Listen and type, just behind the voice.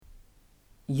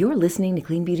You're listening to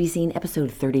Clean Beauty Scene episode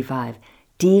 35,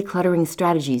 Decluttering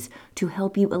Strategies to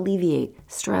Help You Alleviate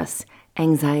Stress,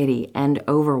 Anxiety, and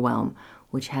Overwhelm,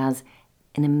 which has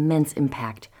an immense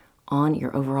impact on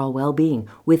your overall well-being,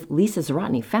 with Lisa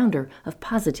Zawrotny, founder of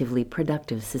Positively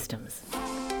Productive Systems.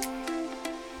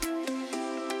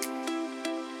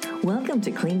 Welcome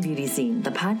to Clean Beauty Scene,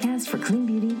 the podcast for clean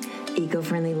beauty,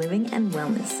 eco-friendly living, and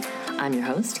wellness. I'm your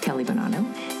host, Kelly Bonanno,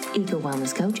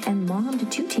 eco-wellness coach and mom to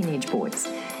 2 teenage boys.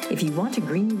 If you want to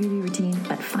green your beauty routine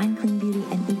but find clean beauty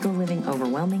and eco-living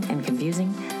overwhelming and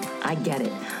confusing, I get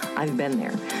it. I've been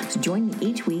there. So join me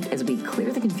each week as we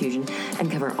clear the confusion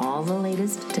and cover all the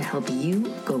latest to help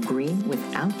you go green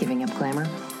without giving up glamour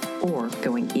or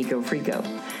going eco-freako.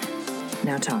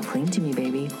 Now talk clean to me,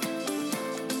 baby.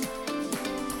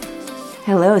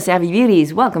 Hello, Savvy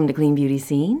Beauties. Welcome to Clean Beauty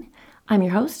Scene. I'm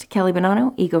your host, Kelly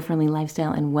Bonanno, eco-friendly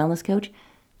lifestyle and wellness coach.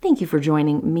 Thank you for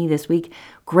joining me this week.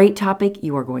 Great topic.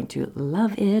 You are going to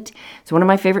love it. So one of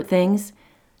my favorite things,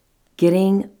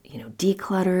 getting,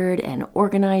 decluttered and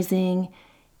organizing.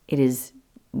 It is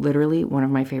literally one of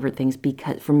my favorite things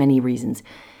because for many reasons.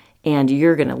 And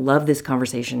you're going to love this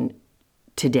conversation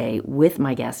today with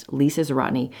my guest, Lisa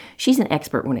Zawrotny. She's an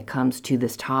expert when it comes to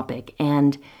this topic.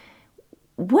 And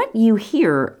what you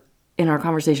hear in our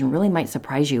conversation really might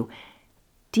surprise you.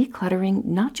 Decluttering,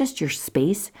 not just your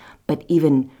space, but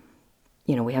even,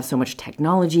 we have so much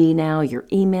technology now, your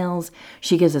emails.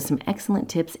 She gives us some excellent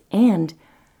tips, and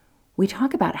we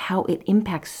talk about how it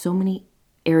impacts so many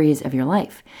areas of your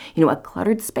life. A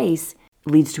cluttered space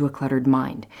leads to a cluttered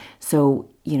mind. So,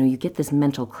 you get this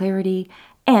mental clarity,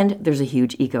 and there's a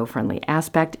huge eco-friendly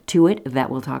aspect to it that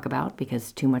we'll talk about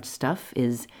because too much stuff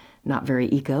is not very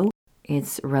eco.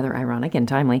 It's rather ironic and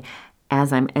timely.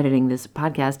 As I'm editing this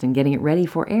podcast and getting it ready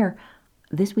for air,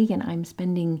 this weekend I'm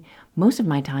spending most of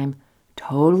my time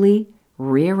totally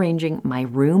rearranging my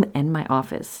room and my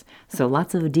office. So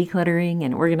lots of decluttering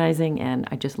and organizing, and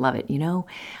I just love it.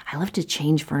 I love to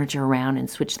change furniture around and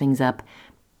switch things up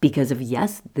because of,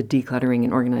 yes, the decluttering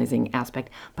and organizing aspect,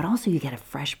 but also you get a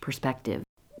fresh perspective.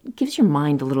 It gives your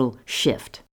mind a little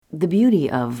shift. The beauty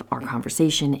of our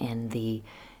conversation and the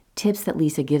tips that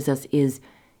Lisa gives us is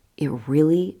it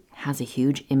really has a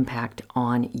huge impact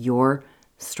on your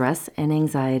stress and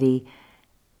anxiety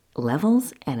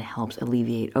levels, and it helps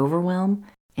alleviate overwhelm.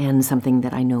 And something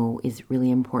that I know is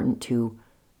really important to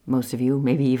most of you,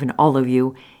 maybe even all of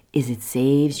you, is it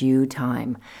saves you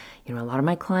time. A lot of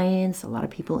my clients, a lot of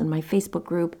people in my Facebook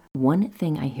group, one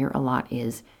thing I hear a lot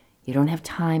is you don't have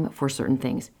time for certain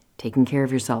things. Taking care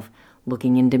of yourself,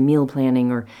 looking into meal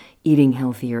planning or eating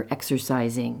healthy or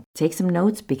exercising. Take some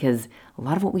notes because a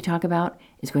lot of what we talk about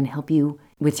is going to help you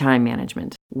with time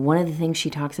management. One of the things she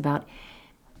talks about,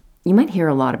 you might hear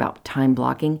a lot about time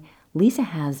blocking. Lisa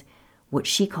has what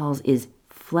she calls is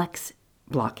flex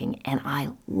blocking, and I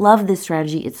love this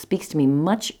strategy. It speaks to me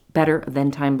much better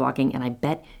than time blocking, and I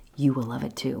bet you will love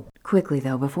it too. Quickly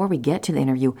though, before we get to the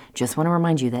interview, just want to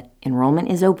remind you that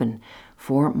enrollment is open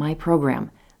for my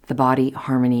program, The Body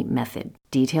Harmony Method.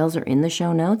 Details are in the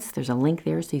show notes. There's a link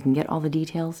there so you can get all the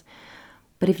details.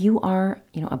 But if you are,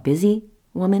 a busy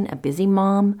woman, a busy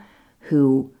mom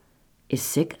who is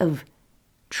sick of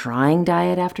trying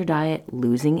diet after diet,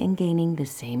 losing and gaining the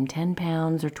same 10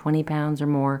 pounds or 20 pounds or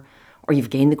more, or you've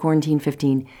gained the quarantine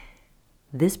 15,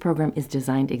 this program is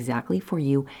designed exactly for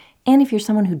you. And if you're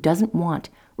someone who doesn't want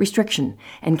restriction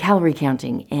and calorie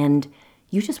counting and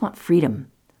you just want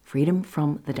freedom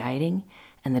from the dieting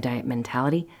and the diet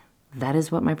mentality, that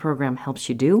is what my program helps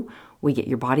you do. We get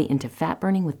your body into fat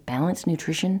burning with balanced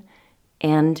nutrition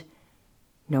and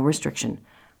no restriction.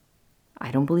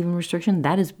 I don't believe in restriction.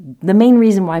 That is the main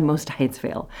reason why most diets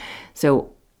fail.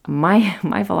 So my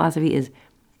philosophy is,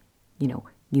 you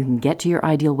can get to your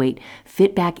ideal weight,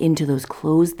 fit back into those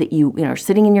clothes that you are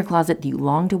sitting in your closet that you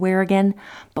long to wear again,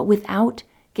 but without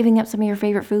giving up some of your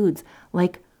favorite foods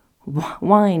like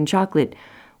wine, chocolate,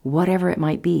 whatever it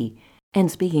might be. And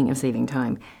speaking of saving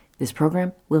time, this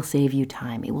program will save you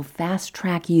time. It will fast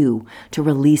track you to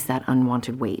release that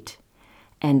unwanted weight.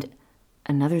 And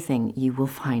another thing, you will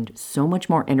find so much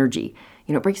more energy.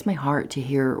 It breaks my heart to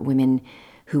hear women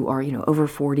who are, over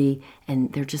 40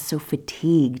 and they're just so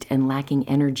fatigued and lacking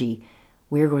energy.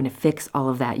 We're going to fix all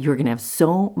of that. You're going to have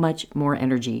so much more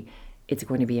energy. It's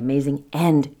going to be amazing,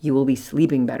 and you will be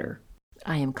sleeping better.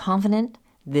 I am confident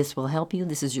this will help you.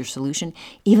 This is your solution,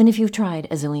 even if you've tried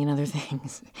a zillion other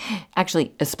things.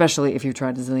 Actually, especially if you've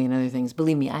tried a zillion other things.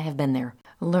 Believe me, I have been there.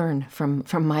 Learn from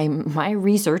my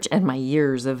research and my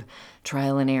years of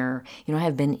trial and error. I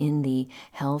have been in the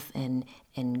health and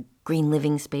green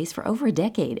living space for over a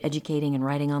decade, educating and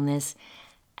writing on this.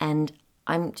 And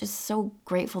I'm just so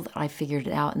grateful that I figured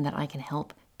it out and that I can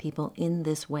help people in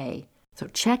this way. So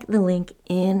check the link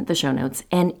in the show notes.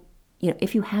 And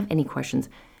if you have any questions,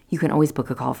 you can always book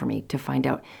a call for me to find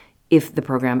out if the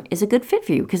program is a good fit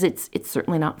for you, because it's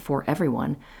certainly not for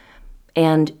everyone.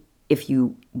 And if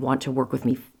you want to work with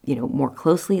me, more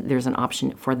closely, there's an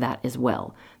option for that as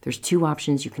well. There's 2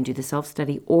 options. You can do the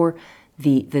self-study or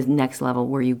the next level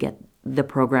where you get the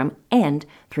program and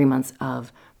 3 months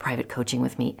of private coaching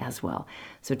with me as well.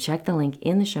 So check the link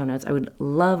in the show notes. I would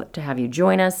love to have you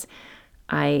join us.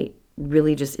 I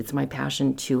really it's my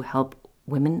passion to help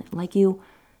women like you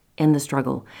in the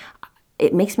struggle.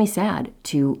 It makes me sad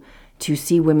to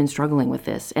see women struggling with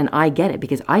this. And I get it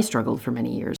because I struggled for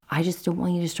many years. I just don't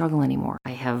want you to struggle anymore.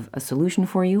 I have a solution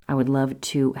for you. I would love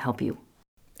to help you.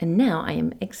 And now I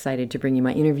am excited to bring you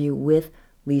my interview with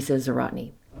Lisa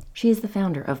Zawrotny. She is the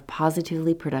founder of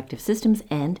Positively Productive Systems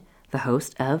and the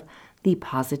host of the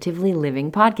Positively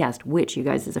Living podcast, which, you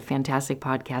guys, is a fantastic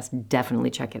podcast. Definitely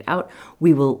check it out.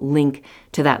 We will link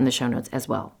to that in the show notes as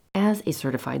well. As a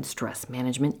certified stress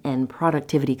management and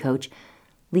productivity coach,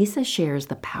 Lisa shares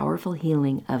the powerful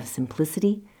healing of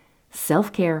simplicity,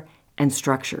 self-care, and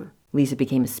structure. Lisa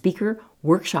became a speaker,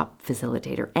 workshop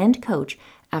facilitator, and coach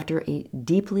after a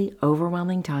deeply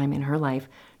overwhelming time in her life,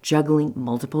 juggling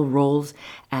multiple roles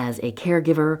as a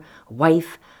caregiver,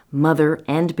 wife, mother,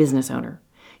 and business owner.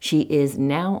 She is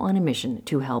now on a mission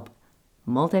to help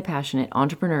multi-passionate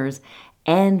entrepreneurs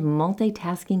and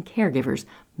multitasking caregivers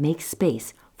make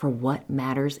space for what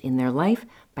matters in their life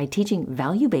by teaching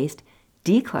value-based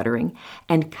decluttering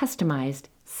and customized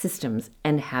systems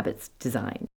and habits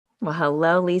design. Well,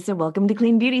 hello, Lisa. Welcome to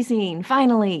Clean Beauty Scene.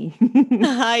 Finally.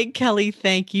 Hi, Kelly.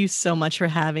 Thank you so much for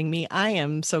having me. I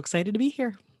am so excited to be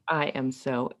here. I am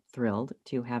so thrilled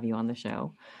to have you on the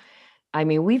show. I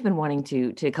mean, we've been wanting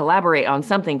to collaborate on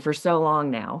something for so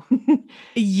long now.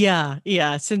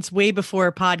 Yeah. Since way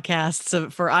before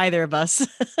podcasts for either of us.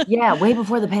 Yeah, way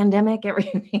before the pandemic,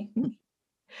 everything.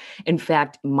 In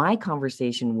fact, my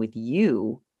conversation with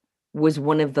you was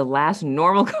one of the last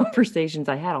normal conversations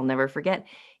I had. I'll never forget.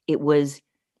 It was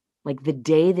like the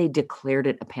day they declared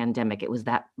it a pandemic. It was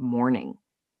that morning.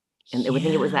 And I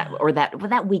think it was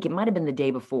that week. It might have been the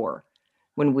day before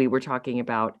when we were talking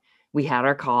about, we had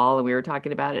our call and we were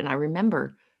talking about it. And I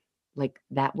remember like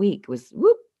that week was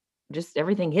whoop, just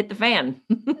everything hit the fan.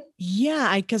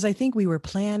 Yeah, because I think we were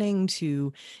planning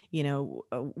to,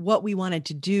 what we wanted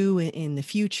to do in the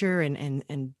future,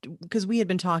 and because we had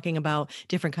been talking about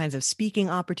different kinds of speaking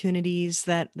opportunities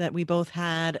that we both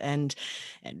had, and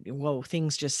whoa,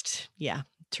 things just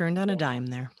turned on a dime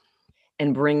there.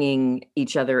 And bringing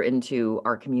each other into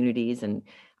our communities, and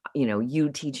you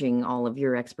teaching all of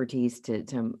your expertise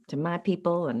to my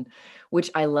people, and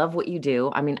which I love what you do.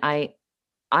 I mean,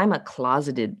 I'm a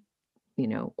closeted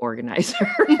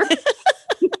organizer.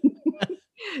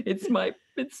 It's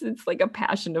like a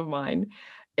passion of mine.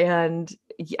 And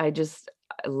I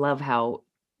love how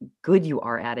good you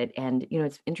are at it. And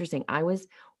it's interesting. I was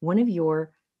one of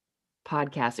your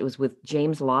podcasts. It was with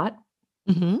James Lott.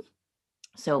 Mm-hmm.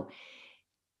 So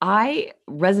I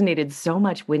resonated so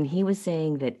much when he was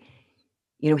saying that,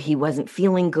 he wasn't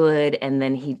feeling good and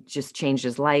then he just changed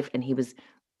his life and he was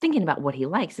thinking about what he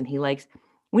likes, and he likes,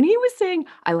 when he was saying,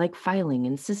 I like filing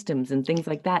and systems and things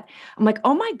like that, I'm like,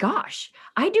 oh my gosh,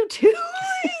 I do too.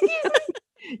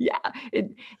 Yeah.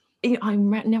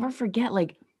 Never forget,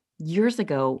 like years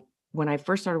ago when I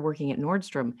first started working at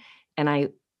Nordstrom, and I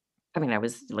mean, I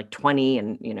was like 20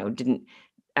 and,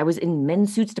 I was in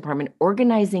men's suits department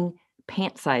organizing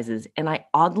pant sizes, and I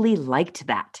oddly liked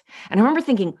that. And I remember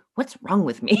thinking, what's wrong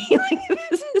with me? Like,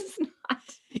 this is not.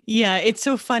 Yeah, it's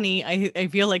so funny. I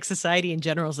feel like society in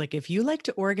general is like, if you like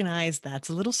to organize, that's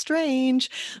a little strange.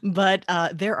 But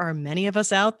there are many of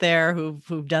us out there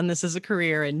who've done this as a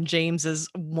career, and James is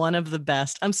one of the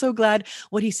best. I'm so glad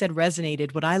what he said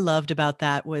resonated. What I loved about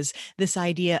that was this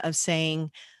idea of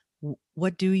saying,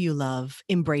 what do you love?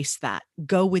 Embrace that.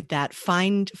 Go with that.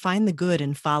 Find the good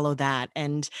and follow that,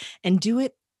 and do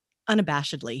it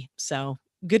unabashedly. So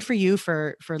good for you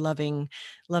for loving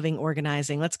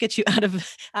organizing. Let's get you out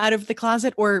of the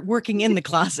closet, or working in the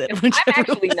closet. I'm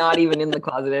actually not even in the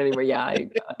closet anymore. Yeah,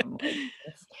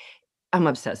 I'm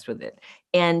obsessed with it.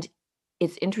 And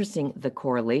it's interesting, the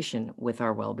correlation with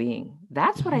our well-being.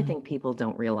 That's what I think people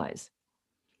don't realize,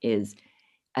 is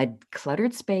a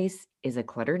cluttered space is a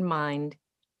cluttered mind,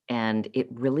 and it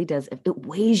really does, it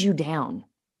weighs you down.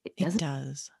 It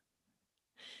does.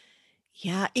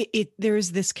 Yeah,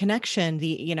 there's this connection,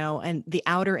 and the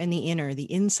outer and the inner,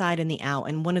 the inside and the out.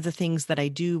 And one of the things that I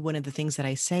do, one of the things that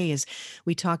I say is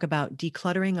we talk about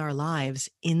decluttering our lives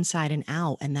inside and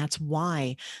out. And that's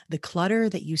why the clutter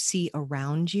that you see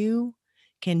around you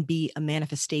can be a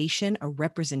manifestation, a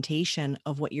representation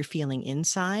of what you're feeling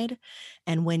inside.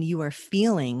 And when you are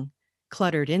feeling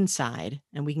cluttered inside,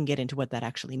 and we can get into what that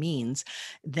actually means,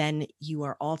 then you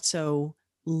are also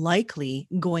likely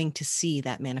going to see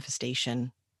that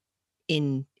manifestation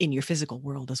in your physical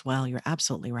world as well. You're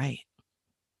absolutely right.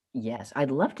 Yes,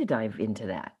 I'd love to dive into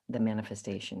that, the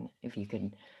manifestation, if you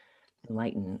could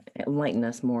enlighten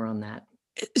us more on that.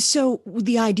 So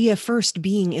the idea first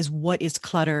being is, what is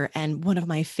clutter? And one of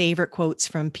my favorite quotes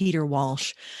from Peter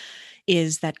Walsh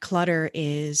is that clutter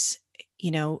is,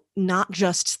 not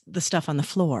just the stuff on the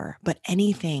floor, but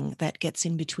anything that gets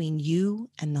in between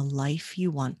you and the life you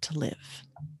want to live.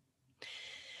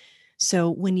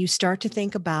 So when you start to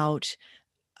think about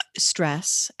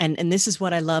stress, and this is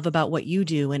what I love about what you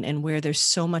do, and where there's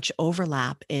so much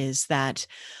overlap, is that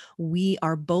we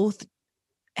are both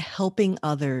helping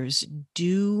others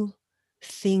do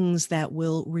things that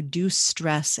will reduce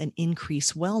stress and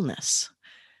increase wellness,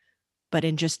 but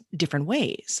in just different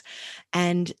ways.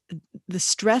 And the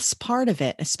stress part of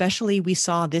it, especially we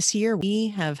saw this year, we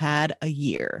have had a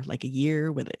year, like a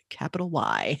year with a capital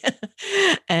Y.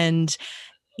 And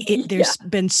Yeah. there's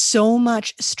been so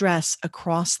much stress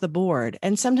across the board.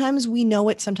 And sometimes we know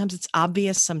it, sometimes it's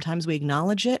obvious, sometimes we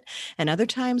acknowledge it, and other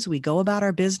times we go about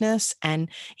our business and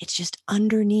it's just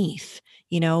underneath,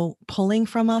 pulling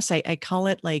from us. I call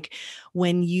it like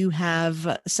when you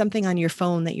have something on your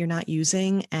phone that you're not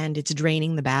using and it's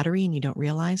draining the battery and you don't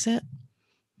realize it.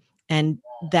 And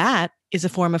that is a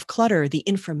form of clutter, the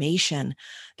information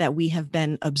that we have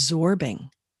been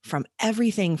absorbing from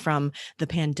everything from the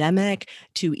pandemic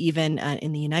to even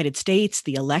in the United States,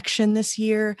 the election this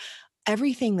year.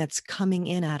 Everything that's coming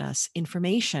in at us,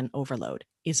 information overload,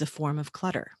 is a form of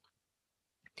clutter.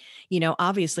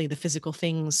 Obviously the physical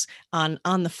things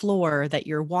on the floor that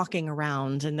you're walking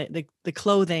around, and the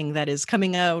clothing that is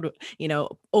coming out,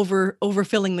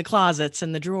 overfilling the closets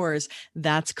and the drawers,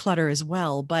 that's clutter as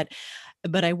well. But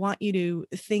I want you to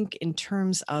think in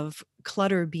terms of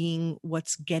clutter being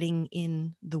what's getting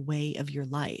in the way of your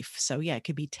life. So yeah, it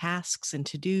could be tasks and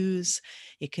to-dos,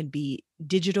 it could be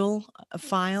digital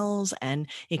files, and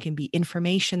it can be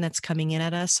information that's coming in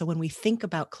at us. So when we think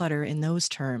about clutter in those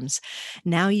terms,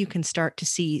 now you can start to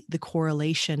see the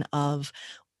correlation of,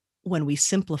 when we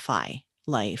simplify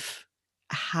life,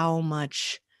 how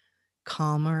much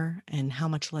calmer and how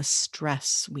much less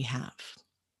stress we have.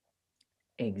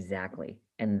 Exactly.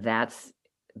 And that's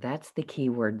the key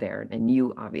word there. And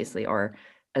you obviously are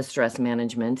a stress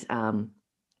management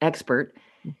expert,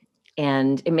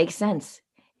 and it makes sense.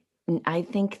 And I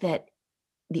think that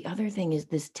the other thing is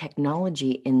this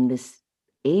technology in this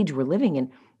age we're living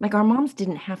in. Like, our moms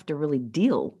didn't have to really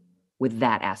deal with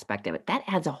that aspect of it. That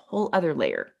adds a whole other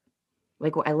layer.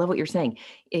 Like, I love what you're saying.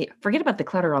 Forget about the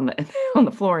clutter on the on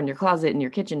the floor in your closet in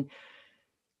your kitchen.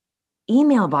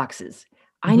 Email boxes.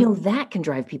 I know that can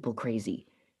drive people crazy.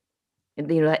 And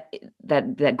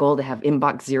that goal to have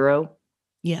inbox 0,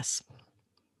 Yes.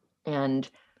 and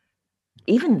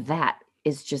even that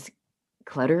is just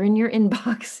clutter in your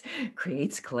inbox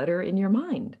creates clutter in your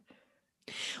mind.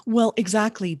 Well,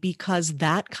 exactly, because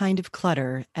that kind of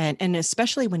clutter, and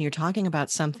especially when you're talking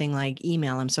about something like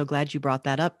email, I'm so glad you brought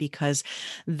that up, because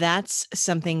that's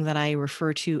something that I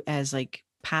refer to as like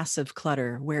passive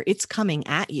clutter, where it's coming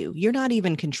at you. You're not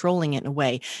even controlling it in a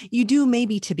way. You do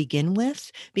maybe to begin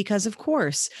with, because of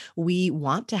course we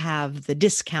want to have the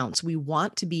discounts. We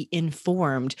want to be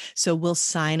informed. So we'll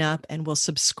sign up and we'll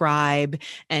subscribe,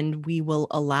 and we will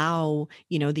allow,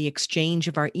 the exchange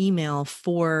of our email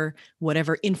for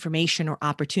whatever information or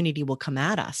opportunity will come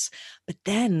at us. But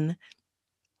then,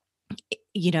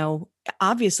 you know,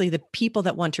 obviously the people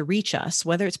that want to reach us,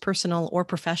 whether it's personal or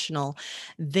professional,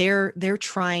 they're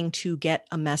trying to get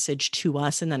a message to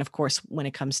us. And then of course, when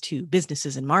it comes to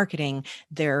businesses and marketing,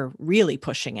 they're really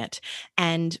pushing it.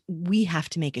 And we have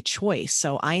to make a choice.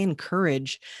 So I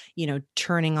encourage,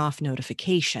 turning off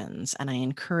notifications, and I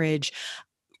encourage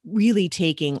really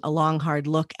taking a long, hard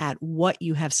look at what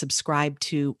you have subscribed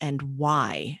to and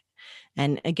why.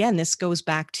 And again, this goes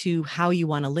back to how you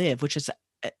want to live, which is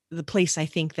the place I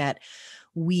think that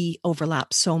we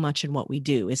overlap so much in what we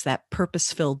do, is that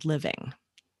purpose-filled living.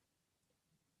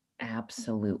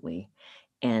 Absolutely.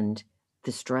 And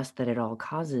the stress that it all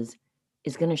causes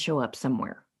is going to show up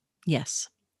somewhere. Yes.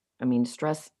 I mean,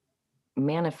 stress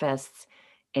manifests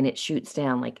and it shoots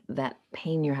down, like that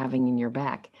pain you're having in your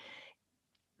back.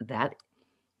 That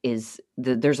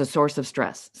there's a source of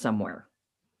stress somewhere.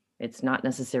 It's not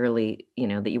necessarily,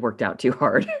 that you worked out too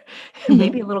hard.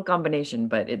 Mhm. Maybe a little combination,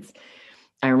 but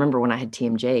I remember when I had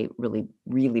TMJ really,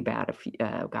 really bad,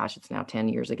 gosh, it's now 10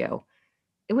 years ago.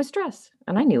 It was stress,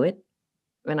 and I knew it,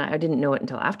 and I didn't know it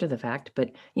until after the fact,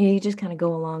 but, you just kinda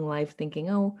go along life thinking,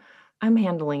 "Oh, I'm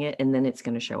handling it," and then it's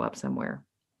gonna show up somewhere.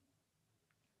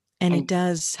 And it And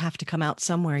does have to come out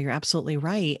somewhere. You're absolutely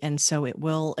right. And so it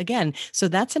will again. So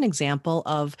that's an example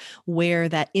of where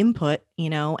that input,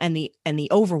 and the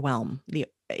overwhelm the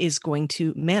is going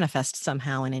to manifest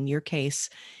somehow. And in your case,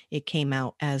 it came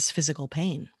out as physical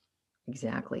pain.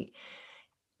 exactly.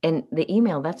 And the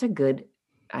email, that's a good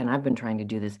and I've been trying to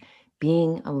do this,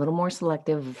 being a little more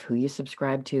selective of who you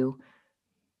subscribe to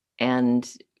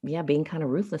and, yeah, being kinda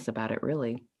ruthless about it,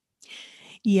 really.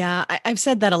 Yeah, I've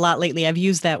said that a lot lately. I've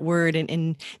used that word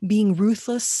in being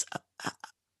ruthless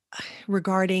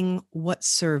regarding what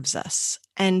serves us.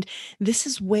 And this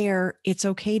is where it's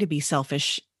okay to be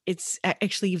selfish.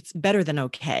 Actually, it's better than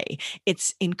okay.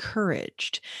 It's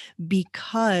encouraged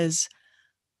because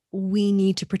we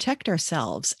need to protect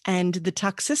ourselves. And the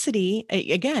toxicity,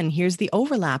 again, here's the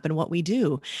overlap in what we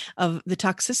do of the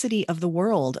toxicity of the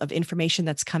world of information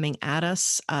that's coming at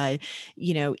us,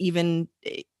 even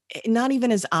not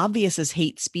even as obvious as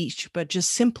hate speech, but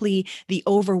just simply the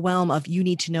overwhelm of you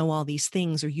need to know all these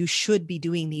things, or you should be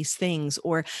doing these things,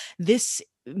 or this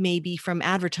maybe from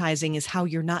advertising is how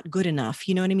you're not good enough.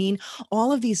 You know what I mean?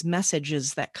 All of these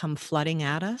messages that come flooding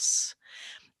at us,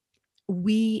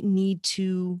 we need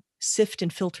to sift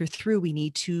and filter through. We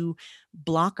need to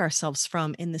block ourselves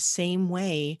from in the same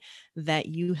way that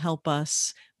you help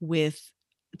us with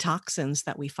toxins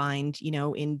that we find,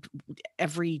 in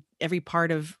every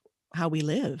part of how we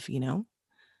live.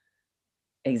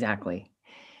 Exactly.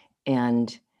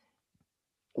 And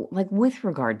like with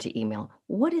regard to email,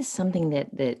 what is something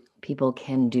that people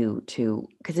can do to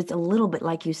because it's a little bit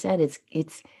like you said,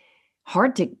 it's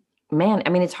hard to man I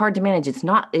mean, it's hard to manage. It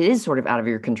is sort of out of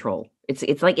your control. It's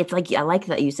like I like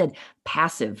that you said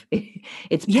passive.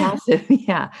 It's Yeah. passive,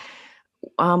 yeah.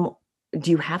 Um,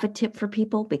 do you have a tip for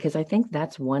people? Because I think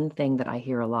that's one thing that I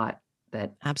hear a lot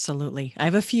that Absolutely. I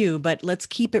have a few, but let's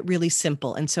keep it really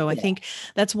simple. And so I yeah. think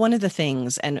that's one of the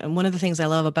things. And one of the things I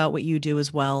love about what you do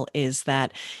as well is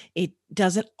that it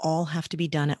doesn't all have to be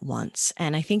done at once.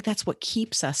 And I think that's what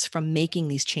keeps us from making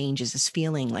these changes is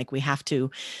feeling like we have to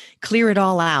clear it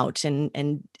all out.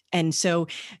 And so,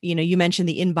 you mentioned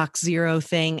the inbox zero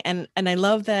thing. And I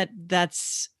love that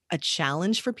that's a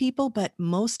challenge for people, but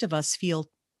most of us feel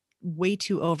way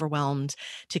too overwhelmed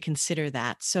to consider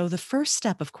that. So the first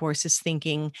step, of course, is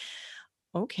thinking,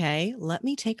 okay, let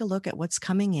me take a look at what's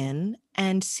coming in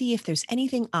and see if there's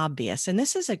anything obvious. And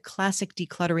this is a classic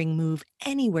decluttering move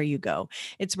anywhere you go.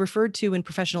 It's referred to in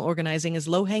professional organizing as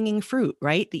low hanging fruit,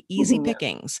 right? The easy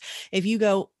pickings. If you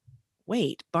go,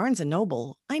 wait, Barnes and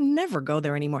Noble, I never go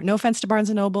there anymore. No offense to Barnes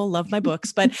and Noble, love my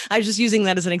books, but I was just using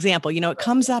that as an example. It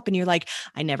comes up and you're like,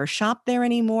 I never shop there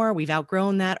anymore. We've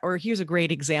outgrown that. Or here's a great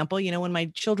example, when my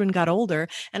children got older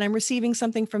and I'm receiving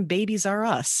something from Babies R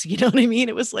Us, you know what I mean?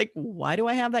 It was like, why do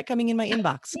I have that coming in my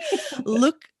inbox?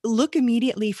 Look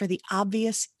immediately for the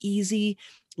obvious, easy,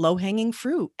 low-hanging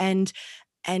fruit. And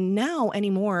now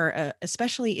anymore,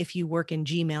 especially if you work in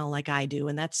Gmail like I do,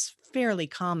 and that's fairly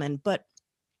common, but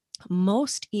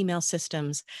most email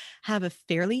systems have a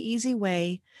fairly easy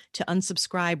way to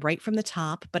unsubscribe right from the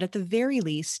top, but at the very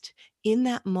least, in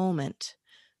that moment,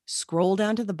 scroll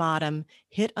down to the bottom,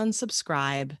 hit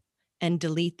unsubscribe, and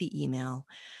delete the email.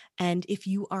 And if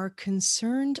you are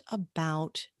concerned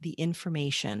about the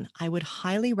information, I would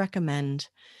highly recommend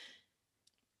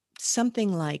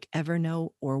something like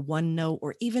Evernote or OneNote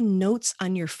or even notes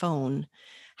on your phone.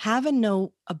 Have a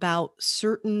note about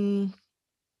certain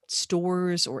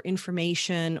stores or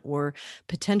information or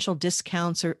potential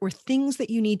discounts or things that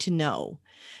you need to know,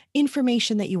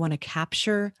 information that you want to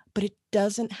capture, but it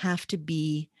doesn't have to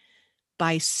be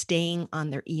by staying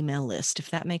on their email list, if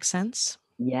that makes sense.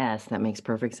 Yes, that makes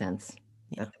perfect sense.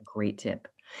 Yeah. That's a great tip.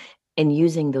 And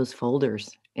using those folders,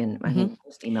 and I think Mhm.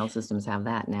 most email systems have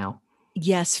that now.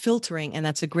 Yes, filtering, and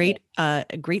that's Yeah.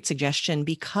 a great suggestion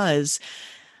because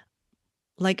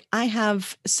like I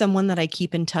have someone that I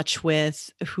keep in touch with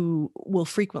who will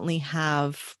frequently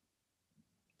have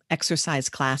exercise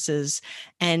classes.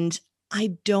 And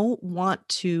I don't want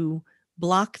to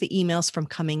block the emails from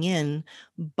coming in,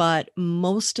 but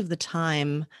most of the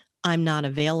time, I'm not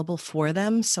available for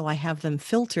them. So I have them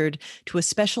filtered to a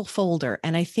special folder.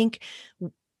 And I think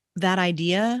that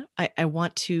idea, I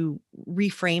want to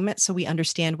reframe it so we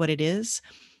understand what it is.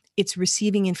 It's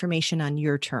receiving information on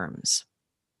your terms.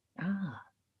 Ah,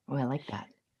 oh, I like that.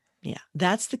 Yeah,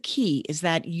 that's the key, is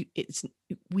that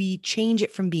we change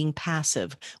it from being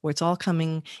passive, where it's all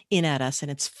coming in at us and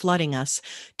it's flooding us,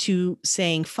 to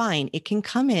saying, fine, it can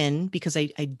come in because I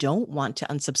don't want to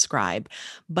unsubscribe,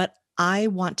 but I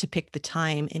want to pick the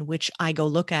time in which I go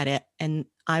look at it, and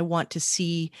I want to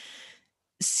see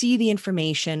the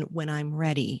information when I'm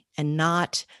ready, and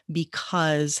not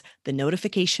because the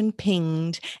notification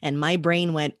pinged and my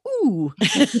brain went, ooh,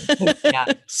 Yeah.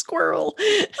 squirrel.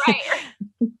 Right.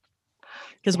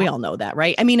 Because we Yeah. all know that,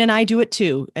 right? I mean, and I do it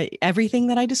too. Everything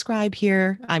that I describe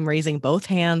here, I'm raising both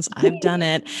hands. I've done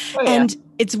it. Oh, yeah. And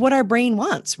it's what our brain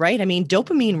wants, right? I mean,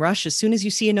 dopamine rush as soon as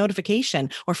you see a notification,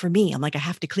 or for me, I'm like, I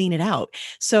have to clean it out.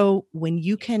 So when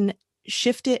you can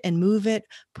shift it and move it,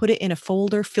 put it in a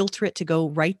folder, filter it to go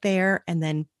right there, and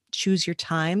then choose your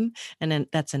time. And then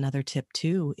that's another tip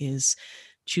too, is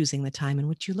choosing the time in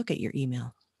which you look at your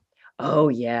email. Oh,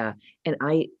 yeah. And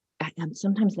and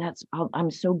sometimes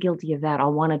I'm so guilty of that.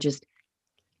 I'll want to just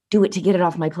do it to get it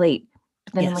off my plate.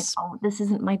 But then I'm like, Yes. oh, this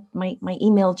isn't my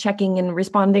email checking and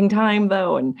responding time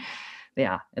though. And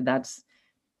yeah, that's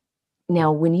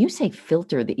now when you say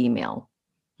filter the email,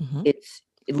 Mhm. it's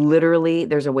literally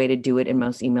there's a way to do it in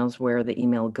most emails where the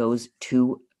email goes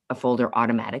to a folder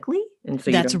automatically. And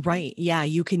so you That's don't. right. Yeah,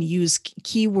 you can use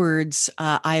keywords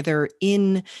either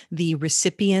in the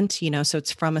recipient, so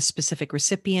it's from a specific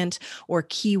recipient, or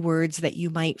keywords that you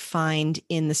might find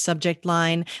in the subject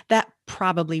line. That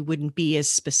probably wouldn't be as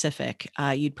specific.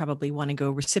 You'd probably want to go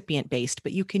recipient based,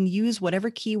 but you can use whatever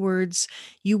keywords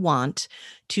you want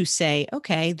to say,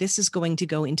 okay, this is going to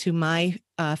go into my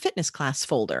fitness class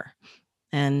folder.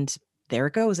 And there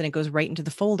it goes, and it goes right into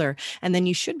the folder. And then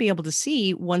you should be able to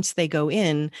see, once they go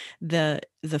in, the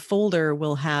folder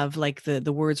will have, like,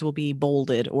 the words will be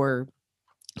bolded, or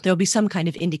there'll be some kind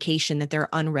of indication that there are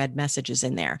unread messages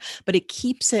in there. But it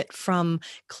keeps it from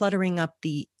cluttering up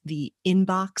the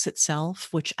inbox itself,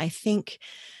 which I think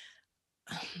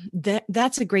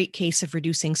that's a great case of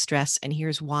reducing stress. And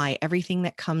here's why: everything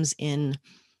that comes in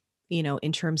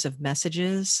terms of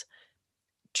messages,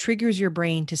 triggers your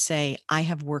brain to say, I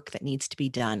have work that needs to be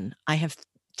done. I have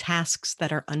tasks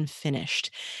that are unfinished.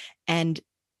 And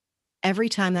every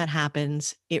time that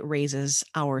happens, it raises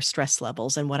our stress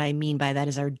levels. And what I mean by that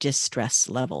is our distress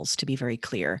levels, to be very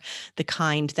clear. The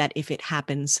kind that, if it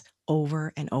happens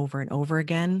over and over and over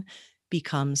again,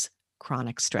 becomes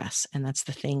chronic stress. And that's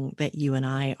the thing that you and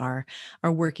I are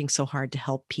working so hard to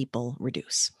help people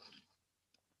reduce.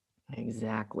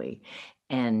 Exactly.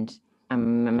 And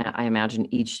I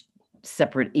imagine each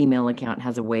separate email account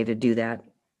has a way to do that,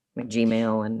 like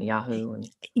Gmail and Yahoo. And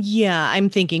Yeah, I'm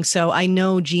thinking so. I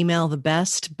know Gmail the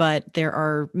best, but there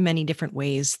are many different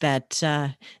ways that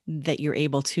you're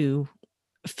able to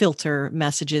filter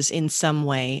messages in some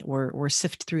way, or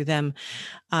sift through them.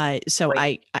 So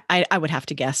right. I would have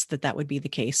to guess that that would be the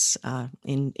case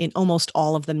in almost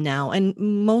all of them now, and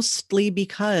mostly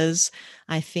because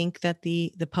I think that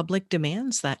the public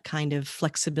demands that kind of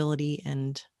flexibility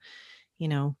and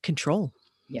control.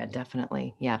 Yeah,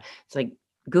 definitely. Yeah. It's like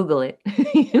Google it,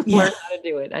 you Yeah, learn how to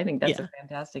do it. I think that's a yeah.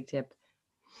 fantastic tip.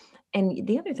 And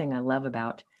the other thing I love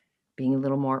about being a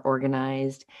little more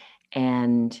organized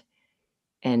and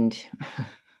and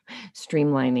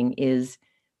streamlining is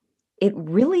it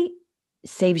really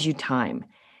saves you time.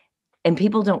 And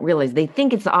people don't realize, they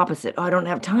think it's the opposite. Oh, I don't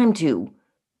have time to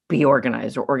be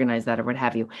organized or organize that or what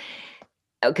have you.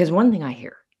 Because one thing I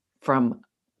hear from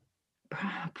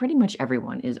pretty much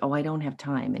everyone is, oh, I don't have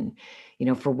time. And,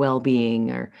 for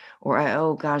well-being or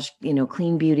oh gosh,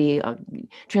 clean beauty,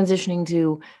 transitioning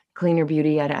to cleaner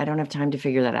beauty. I don't have time to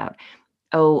figure that out.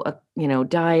 Oh,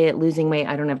 diet, losing weight.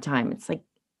 I don't have time. It's like,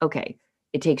 okay,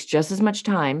 it takes just as much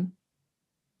time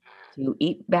to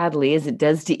eat badly as it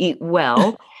does to eat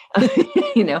well.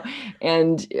 you know,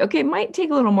 and okay, it might take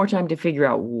a little more time to figure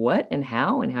out what and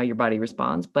how your body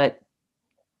responds, but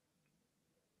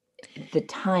the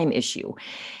time issue.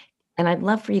 And I'd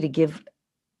love for you to give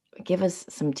us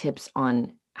some tips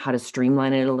on how to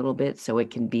streamline it a little bit so it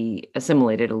can be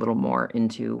assimilated a little more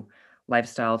into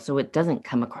lifestyle, so it doesn't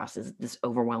come across as this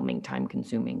overwhelming, time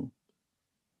consuming,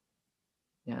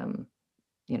 um,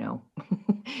 you know,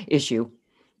 issue.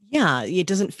 Yeah, it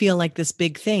doesn't feel like this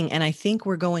big thing. And I think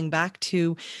we're going back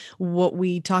to what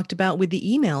we talked about with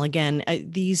the email again.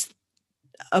 These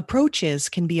approaches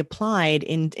can be applied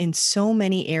in so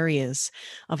many areas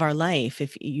of our life.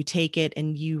 If you take it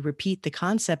and you repeat the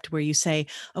concept where you say,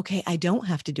 okay, I don't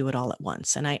have to do it all at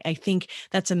once. And I think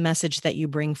that's a message that you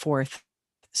bring forth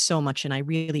so much, and I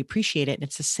really appreciate it. And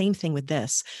it's the same thing with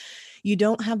this. You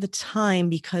don't have the time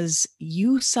because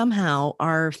you somehow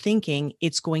are thinking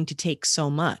it's going to take so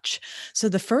much. So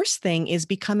the first thing is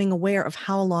becoming aware of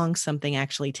how long something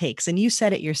actually takes. And you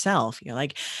said it yourself. You're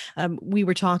like, we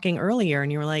were talking earlier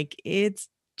and you were like, it's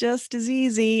just as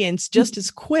easy and it's just as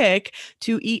quick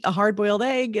to eat a hard-boiled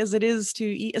egg as it is to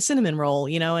eat a cinnamon roll,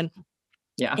 and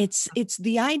Yeah. it's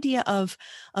the idea of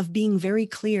being very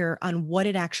clear on what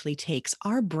it actually takes.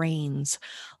 Our brains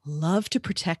love to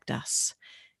protect us.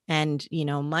 And,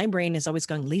 my brain is always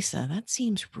going, Lisa, that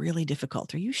seems really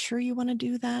difficult. Are you sure you want to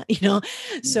do that?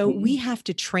 So we have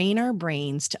to train our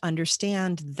brains to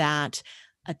understand that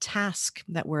a task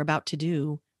that we're about to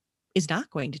do is not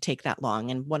going to take that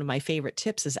long. And one of my favorite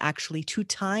tips is actually to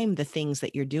time the things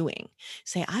that you're doing.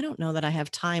 Say, I don't know that I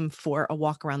have time for a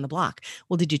walk around the block.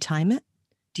 Well, did you time it?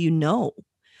 Do you know?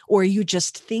 Or are you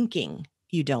just thinking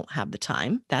you don't have the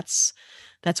time? That's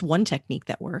one technique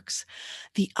that works.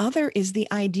 The other is the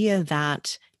idea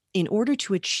that in order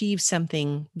to achieve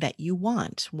something that you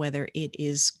want, whether it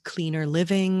is cleaner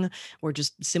living or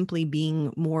just simply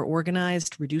being more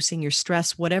organized, reducing your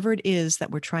stress, whatever it is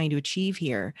that we're trying to achieve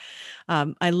here,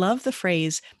 I love the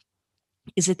phrase,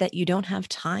 is it that you don't have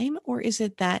time or is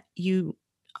it that you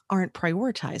aren't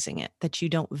prioritizing it, that you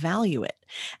don't value it?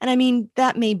 And I mean,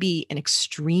 that may be an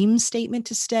extreme statement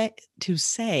to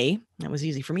say, that was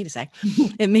easy for me to say.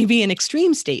 It may be an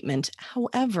extreme statement.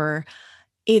 However,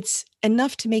 it's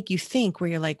enough to make you think where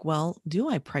you're like, well, do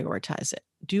I prioritize it?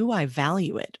 Do I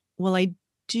value it? Well, I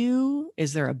do.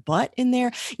 Is there a but in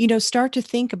there? Start to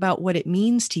think about what it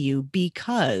means to you,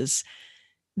 because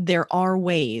there are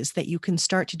ways that you can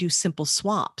start to do simple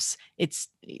swaps. It's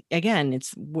again,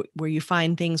 it's where you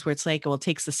find things where it's like, well, it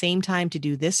takes the same time to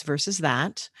do this versus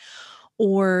that.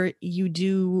 Or you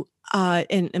do,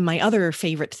 and my other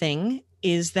favorite thing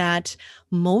is that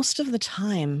most of the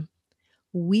time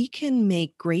we can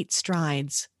make great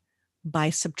strides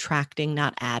by subtracting,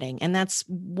 not adding. And that's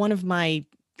one of my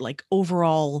like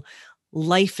overall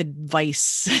life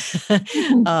advice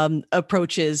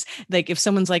approaches. Like if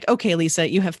someone's like, okay, Lisa,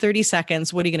 you have 30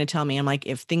 seconds. What are you going to tell me? I'm like,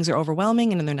 if things are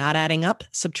overwhelming and they're not adding up,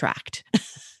 subtract.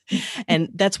 And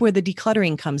that's where the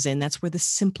decluttering comes in. That's where the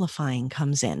simplifying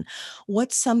comes in.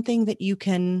 What's something that you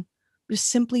can just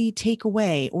simply take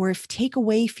away? Or if take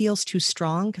away feels too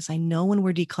strong, because I know when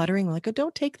we're decluttering, we're like, oh,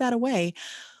 don't take that away.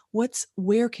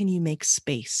 Where can you make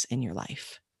space in your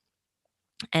life?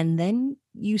 And then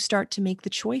you start to make the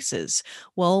choices.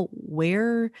 Well,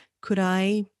 where could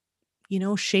I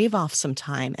shave off some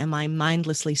time? Am I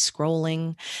mindlessly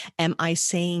scrolling? Am I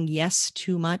saying yes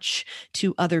too much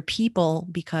to other people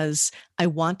because I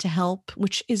want to help,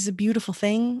 which is a beautiful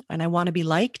thing, and I want to be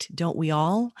liked, don't we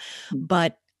all?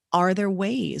 But are there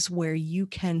ways where you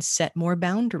can set more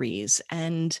boundaries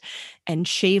and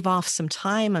shave off some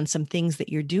time on some things that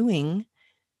you're doing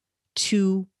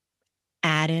to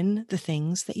add in the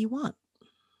things that you want?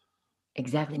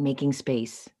 Exactly. Making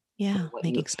space. Yeah,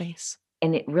 making space.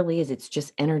 And it really is. It's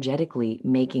just energetically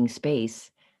making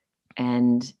space.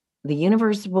 And the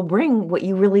universe will bring what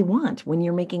you really want when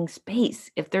you're making space.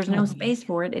 If there's no space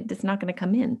for it, it's not going to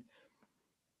come in.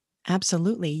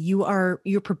 Absolutely.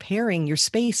 You're preparing your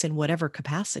space in whatever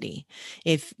capacity.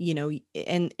 If,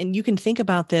 and you can think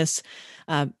about this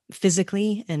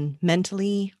physically and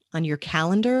mentally on your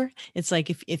calendar. It's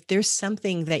like if there's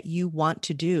something that you want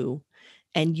to do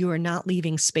and you are not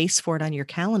leaving space for it on your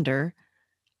calendar,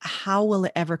 how will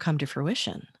it ever come to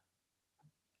fruition?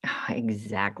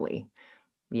 Exactly.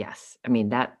 Yes. I mean,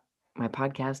 my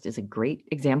podcast is a great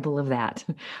example of that.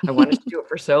 I wanted to do it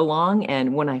for so long.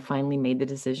 And when I finally made the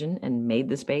decision and made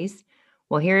the space,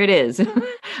 well, here it is.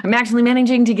 I'm actually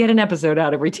managing to get an episode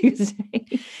out every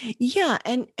Tuesday. Yeah.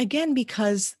 And again,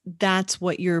 because that's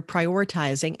what you're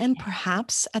prioritizing. And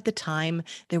perhaps at the time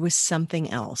there was something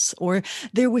else, or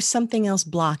there was something else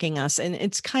blocking us. And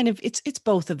it's kind of, it's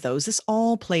both of those. This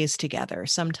all plays together.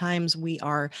 Sometimes we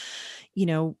are,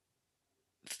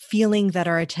 feeling that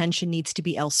our attention needs to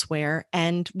be elsewhere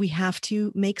and we have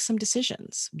to make some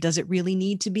decisions. Does it really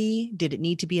need to be? Did it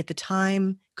need to be at the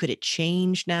time? Could it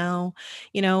change now?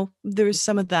 There's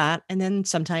some of that. And then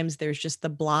sometimes there's just the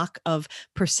block of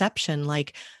perception,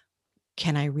 like,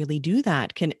 can I really do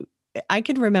that? I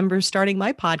can remember starting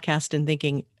my podcast and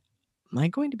thinking, am I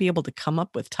going to be able to come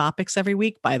up with topics every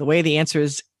week? By the way, the answer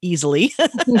is easily.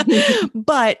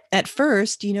 But at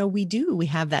first, we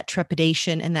have that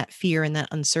trepidation and that fear and that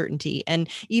uncertainty. And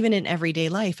even in everyday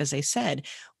life, as I said,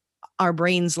 our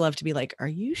brains love to be like, are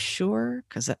you sure?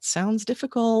 Because that sounds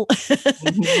difficult.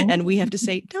 And we have to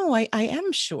say, no, I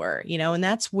am sure, and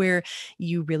that's where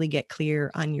you really get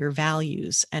clear on your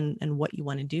values and what you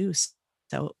want to do.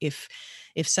 So if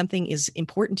something is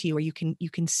important to you, or you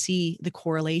can see the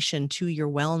correlation to your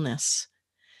wellness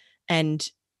and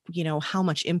how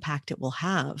much impact it will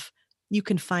have, you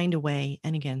can find a way,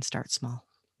 and again, start small.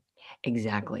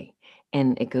 Exactly.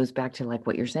 And it goes back to like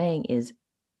what you're saying is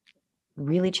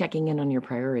really checking in on your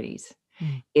priorities.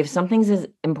 Mm. If something's as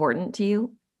important to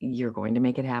you, you're going to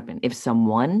make it happen. If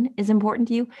someone is important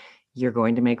to you, you're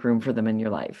going to make room for them in your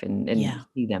life and Yeah.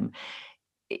 see them.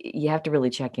 You have to really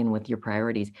check in with your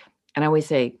priorities. And I always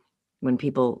say when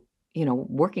people,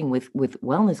 working with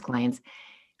wellness clients,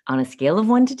 on a scale of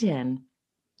 1 to 10,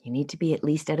 you need to be at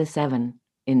least at a 7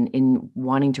 in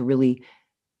wanting to really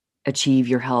achieve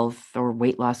your health or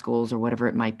weight loss goals or whatever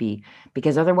it might be,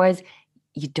 because otherwise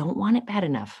you don't want it bad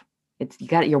enough.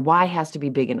 Your why has to be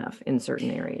big enough in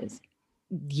certain areas.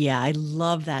 Yeah, I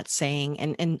love that saying,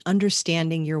 and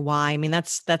understanding your why. I mean,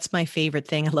 that's my favorite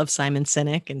thing. I love Simon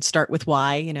Sinek and start with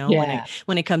why, Yeah.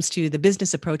 when it comes to the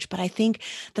business approach, but I think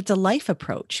that's a life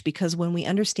approach, because when we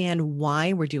understand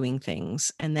why we're doing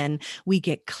things and then we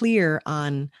get clear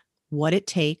on what it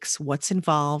takes, what's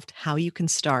involved, how you can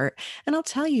start. And I'll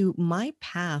tell you, my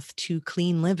path to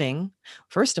clean living,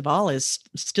 first of all, is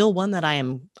still one that I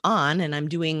am on and I'm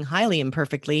doing highly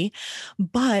imperfectly,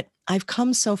 but I've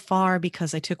come so far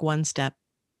because I took one step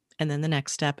and then the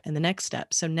next step and the next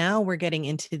step. So now we're getting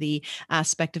into the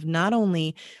aspect of not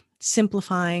only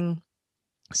simplifying,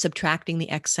 subtracting the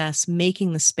excess,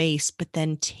 making the space, but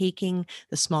then taking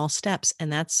the small steps.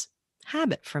 And that's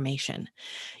habit formation.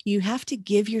 You have to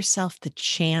give yourself the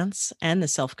chance and the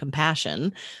self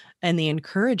compassion and the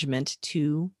encouragement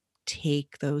to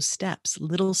take those steps,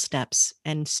 little steps,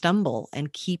 and stumble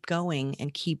and keep going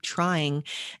and keep trying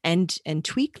and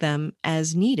tweak them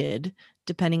as needed,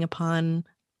 depending upon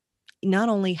not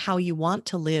only how you want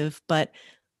to live, but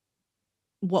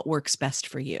what works best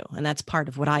for you. And that's part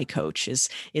of what I coach is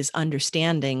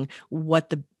understanding what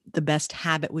the best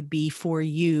habit would be for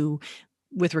you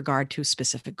with regard to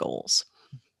specific goals.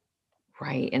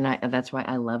 Right. And that's why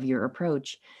I love your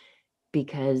approach,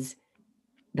 because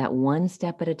that one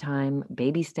step at a time,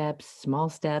 baby steps, small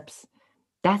steps,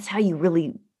 that's how you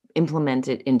really implement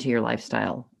it into your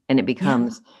lifestyle. And it Yeah.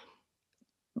 becomes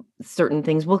certain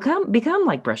things will become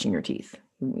like brushing your teeth.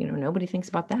 Nobody thinks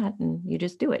about that and you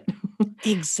just do it.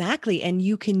 Exactly. And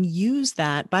you can use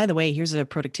that. By the way, here's a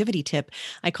productivity tip.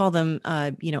 I call them,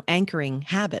 anchoring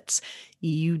habits.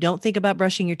 You don't think about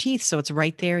brushing your teeth, so it's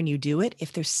right there and you do it.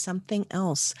 If there's something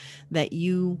else that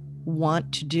you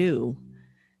want to do,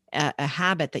 a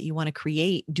habit that you want to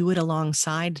create, do it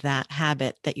alongside that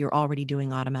habit that you're already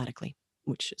doing automatically,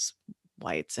 which is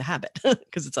why it's a habit,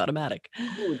 because it's automatic.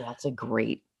 Oh, that's a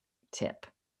great tip.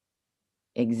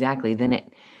 Exactly. Then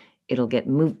it'll get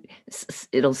moved,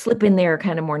 it'll slip in there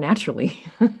kind of more naturally.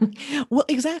 Well,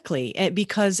 exactly,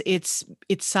 because it's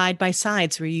side by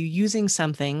side. So are you using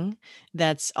something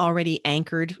that's already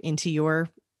anchored into your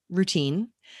routine,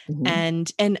 Mhm.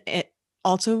 and it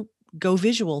also go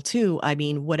visual too. I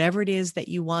mean, whatever it is that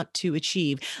you want to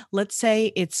achieve. Let's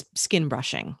say it's skin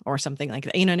brushing or something like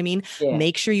that. You know what I mean? Yeah.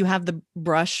 Make sure you have the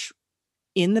brush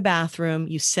in the bathroom,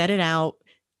 you set it out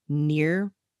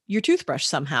near your toothbrush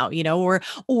somehow,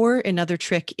 or another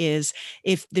trick is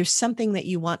if there's something that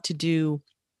you want to do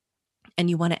and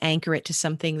you want to anchor it to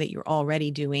something that you're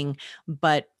already doing,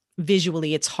 but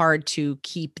visually it's hard to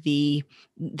keep the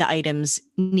items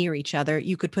near each other,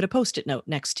 you could put a post-it note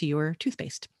next to your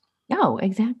toothpaste, Oh,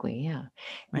 exactly. Yeah.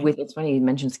 right? It's funny you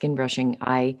mentioned skin brushing.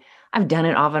 I've done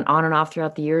it on and off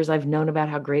throughout the years. I've known about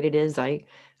how great it is. I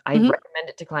Mhm. recommend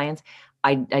it to clients.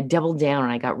 I doubled down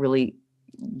and I got really,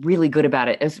 really good about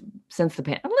it since a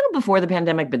little before the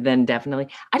pandemic, but then definitely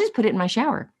I just put it in my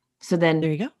shower. So then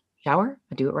There you go. shower,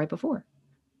 I do it right before.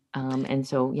 And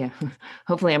so, yeah,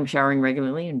 hopefully I'm showering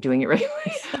regularly and doing it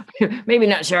regularly. Maybe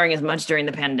not showering as much during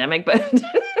the pandemic, but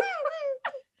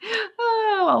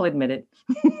oh, I'll admit it.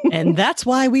 And that's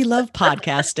why we love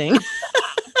podcasting.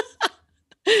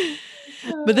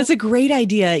 But that's a great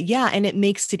idea. Yeah, and it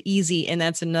makes it easy, and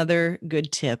that's another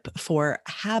good tip for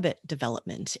habit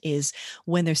development is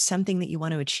when there's something that you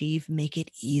want to achieve, make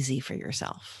it easy for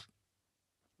yourself.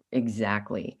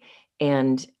 Exactly.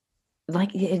 And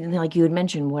like you had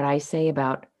mentioned, what I say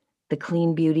about the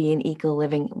clean beauty and eco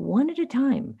living one at a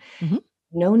time. Mhm.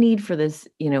 No need for this,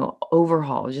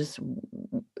 overhaul. Just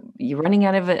you're running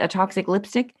out of a toxic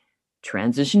lipstick,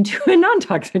 transition to a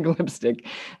non-toxic lipstick.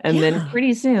 And then Yeah.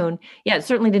 pretty soon, yeah, it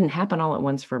certainly didn't happen all at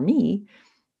once for me.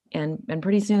 And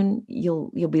pretty soon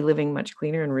you'll be living much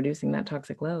cleaner and reducing that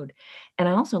toxic load. And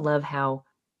I also love how,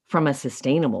 from a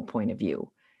sustainable point of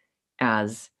view,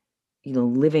 as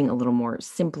living a little more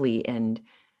simply and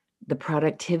the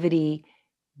productivity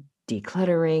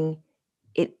decluttering.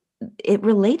 It it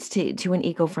relates to an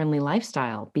eco-friendly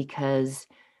lifestyle because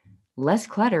less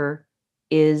clutter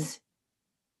is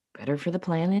better for the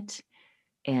planet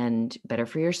and better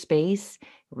for your space.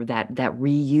 That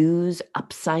reuse,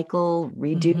 upcycle, Hmm.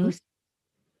 reduce.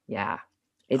 Yeah,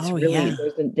 it's Oh, really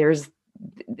yeah.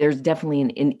 there's definitely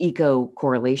an eco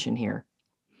correlation here.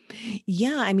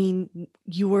 Yeah. I mean,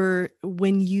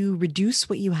 when you reduce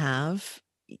what you have,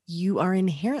 you are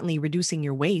inherently reducing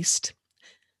your waste.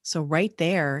 So, right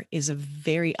there is a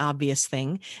very obvious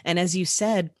thing. And as you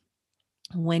said,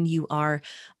 when you are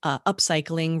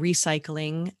upcycling,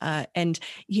 recycling, and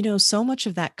so much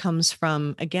of that comes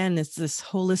from, again, it's this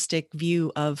holistic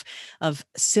view of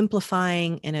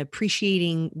simplifying and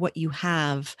appreciating what you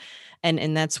have,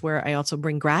 and that's where I also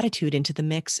bring gratitude into the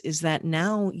mix. Is that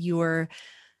now you're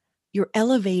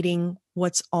elevating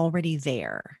what's already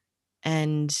there.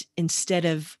 And instead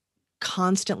of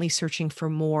constantly searching for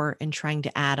more and trying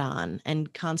to add on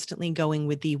and constantly going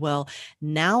with well,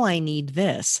 now I need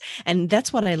this. And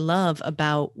that's what I love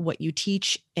about what you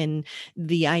teach in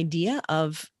the idea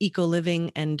of eco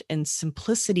living and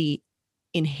simplicity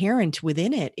inherent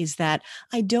within it is that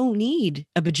I don't need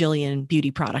a bajillion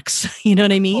beauty products. You know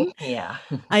what I mean? Yeah.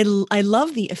 I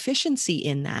love the efficiency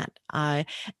in that,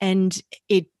 and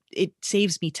it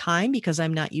saves me time because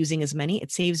I'm not using as many. It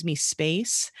saves me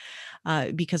space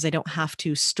because I don't have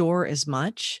to store as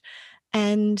much,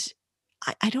 and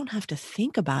I don't have to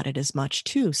think about it as much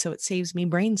too. So it saves me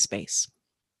brain space.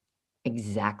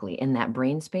 Exactly, and that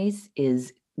brain space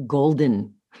is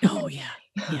golden. Oh yeah,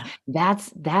 yeah.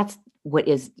 That's what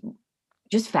is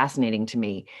just fascinating to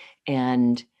me,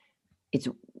 and it's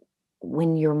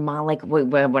when your mind, like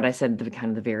what I said at the kind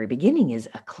of the very beginning, is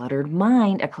a cluttered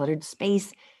mind, a cluttered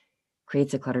space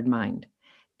creates a cluttered mind,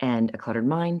 and a cluttered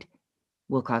mind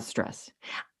will cause stress.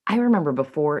 I remember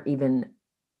before even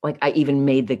like I even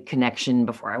made the connection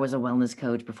before I was a wellness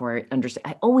coach, before I understood,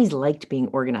 I always liked being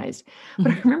organized.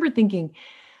 But I Mhm. remember thinking,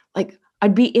 like,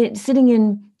 I'd be sitting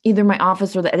in either my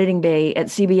office or the editing bay at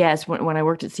CBS when I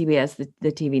worked at CBS,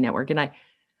 the TV network, and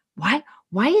why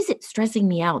why is it stressing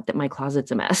me out that my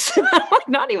closet's a mess? I'm like,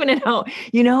 not even at home.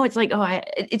 It's like,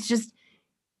 it's just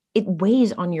it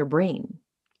weighs on your brain.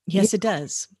 You Yes, it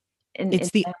does. and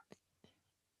It's the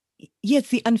Yeah, it's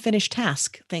the unfinished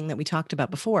task thing that we talked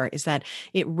about before, is that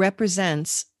it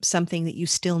represents something that you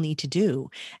still need to do.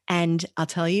 And I'll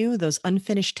tell you, those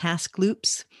unfinished task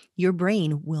loops, your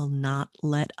brain will not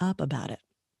let up about it.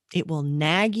 It will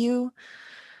nag you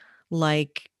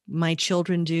like my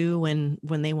children do when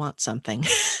they want something.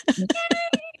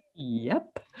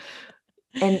 Yep.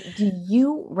 And do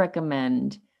you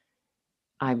recommend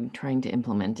I'm trying to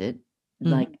implement it,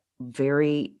 Mhm. like,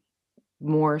 very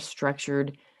more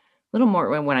structured little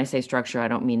more when I say structure, I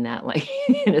don't mean that, like,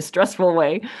 in a stressful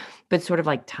way, but sort of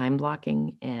like time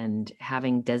blocking and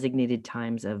having designated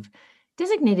days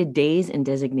and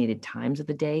designated times of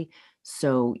the day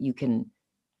so you can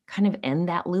kind of end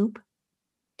that loop?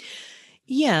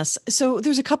 Yes. So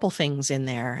there's a couple things in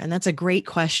there. And that's a great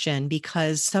question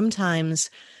because sometimes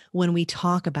when we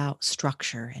talk about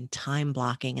structure and time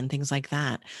blocking and things like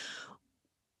that,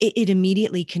 it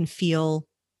immediately can feel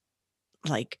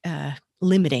like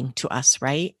limiting to us,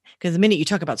 right? Because the minute you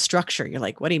talk about structure, you're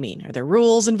like, what do you mean? Are there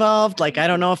rules involved? Like, I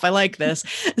don't know if I like this.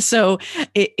 So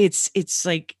it's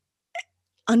like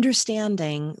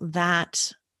understanding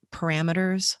that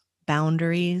parameters,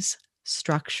 boundaries,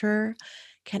 structure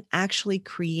can actually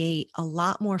create a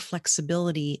lot more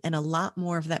flexibility and a lot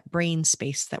more of that brain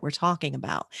space that we're talking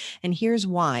about. And here's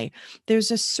why: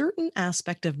 there's a certain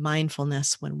aspect of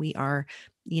mindfulness when we are,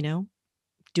 you know,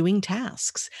 doing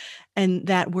tasks and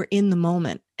that we're in the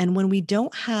moment. And when we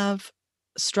don't have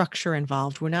structure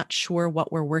involved, we're not sure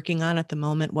what we're working on at the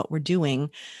moment, what we're doing,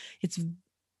 it's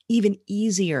even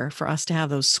easier for us to have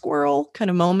those squirrel kind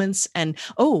of moments and,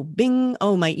 oh, bing,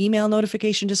 oh, my email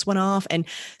notification just went off. And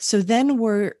so then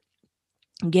we're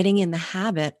getting in the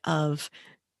habit of,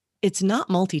 it's not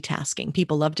multitasking.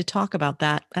 People love to talk about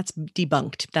that. That's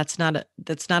debunked. That's not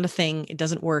a thing. It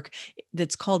doesn't work.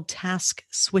 That's called task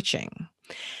switching.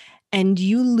 And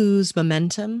you lose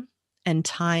momentum and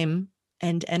time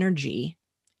and energy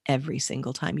every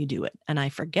single time you do it. And I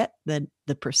forget the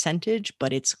percentage,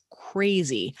 but it's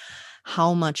crazy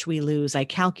how much we lose. I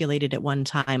calculated at one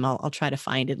time. I'll try to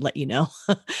find it, let you know.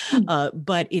 Mm.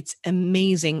 But it's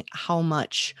amazing how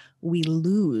much we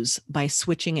lose by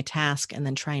switching a task and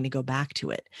then trying to go back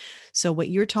to it. So, what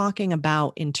you're talking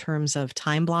about in terms of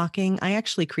time blocking, I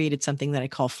actually created something that I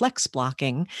call flex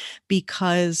blocking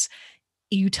because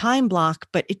you time block,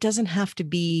 but it doesn't have to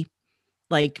be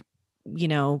like, you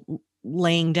know,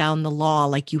 laying down the law,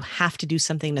 like you have to do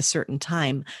something at a certain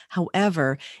time.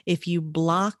 However, if you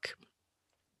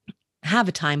have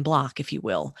a time block, if you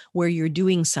will, where you're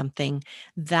doing something,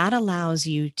 that allows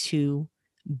you to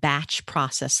batch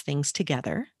process things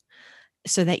together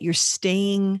so that you're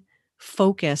staying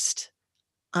focused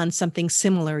on something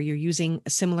similar. You're using a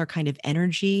similar kind of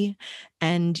energy,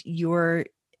 and you're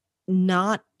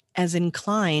not as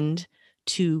inclined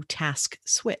to task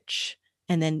switch.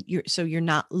 And then you're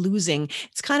not losing.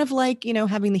 It's kind of like,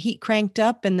 having the heat cranked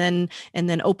up and then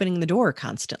opening the door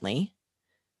constantly.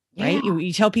 Yeah. Right.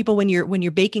 You tell people when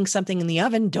you're baking something in the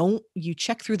oven, don't you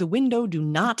check through the window, do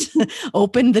not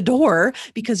open the door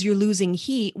because you're losing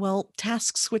heat. Well,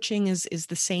 task switching is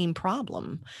the same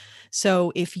problem.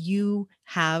 So if you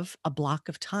have a block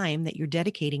of time that you're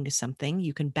dedicating to something,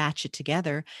 you can batch it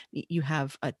together, you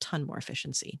have a ton more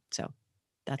efficiency. So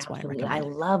that's why I Absolutely. I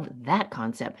recommend it. love that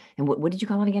concept. And what did you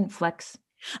call it again? Flex?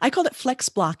 I called it flex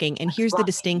blocking. And Flex here's the blocking.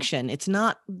 distinction. It's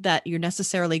not that you're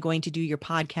necessarily going to do your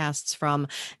podcasts from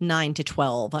 9 to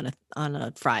 12 on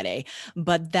a Friday,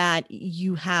 but that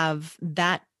you have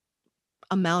that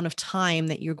amount of time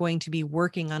that you're going to be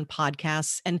working on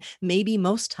podcasts. And maybe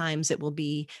most times it will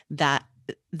be that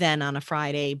then on a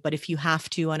Friday, but if you have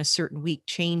to on a certain week,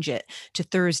 change it to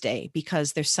Thursday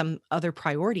because there's some other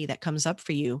priority that comes up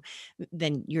for you,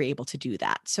 then you're able to do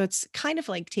that. So it's kind of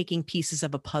like taking pieces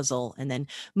of a puzzle and then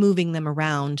moving them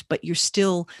around, but you're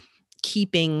still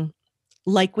keeping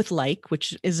like with like,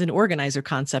 which is an organizer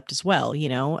concept as well,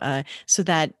 so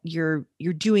that you're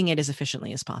doing it as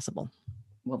efficiently as possible.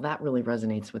 Well, that really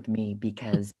resonates with me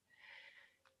because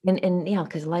and yeah,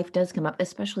 because life does come up,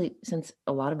 especially since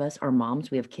a lot of us are moms,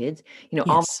 we have kids, all of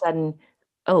Yes. a sudden,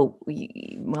 oh,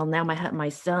 well, now my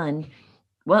son,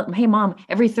 well, hey mom,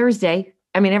 every Thursday,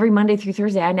 I mean every Monday through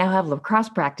Thursday, I now have lacrosse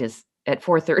practice at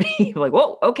 4:30. Like,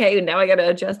 whoa, okay, now I gotta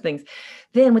adjust things.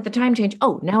 Then with the time change,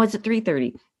 oh, now it's at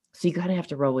 3:30. So you kind of have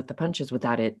to roll with the punches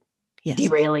without it Yes.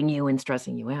 derailing you and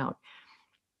stressing you out.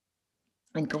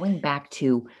 And going back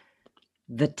to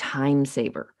the time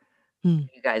saver. Mm.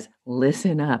 You guys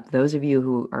listen up. Those of you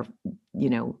who are,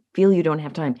 feel you don't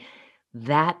have time,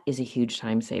 that is a huge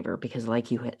time saver because like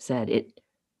you had said, it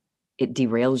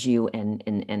derails you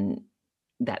and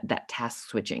that task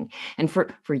switching. And for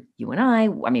you and I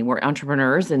mean, we're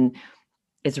entrepreneurs and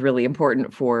it's really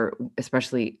important for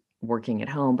especially working at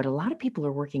home, but a lot of people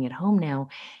are working at home now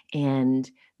and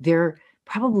they're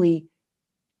probably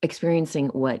experiencing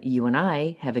what you and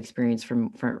I have experienced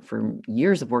from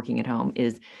years of working at home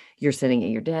is you're sitting at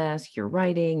your desk, you're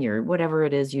writing, you're whatever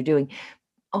it is you're doing.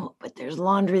 Oh, but there's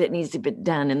laundry that needs to be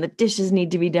done and the dishes need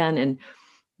to be done and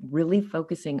really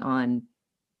focusing on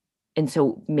and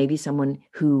so maybe someone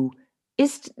who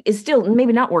is still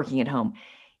maybe not working at home,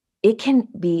 it can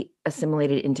be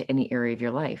assimilated into any area of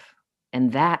your life.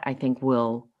 And that I think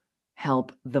will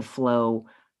help the flow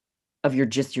of your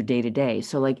day to day.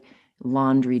 So like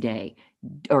laundry day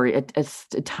or a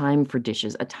time for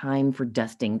dishes, a time for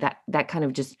dusting, that kind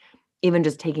of just even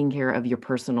just taking care of your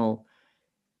personal,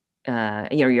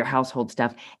 your household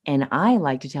stuff. And I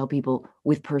like to tell people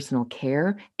with personal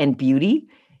care and beauty,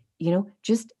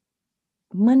 just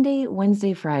Monday,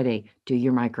 Wednesday, Friday, do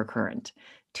your microcurrent.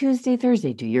 Tuesday,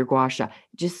 Thursday, do your gua sha.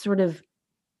 Just sort of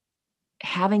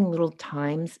having little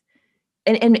times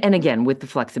and again with the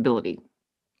flexibility,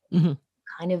 Mhm.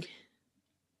 kind of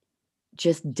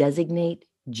just designate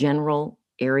general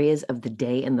areas of the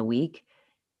day and the week.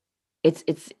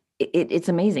 It's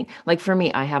amazing. Like for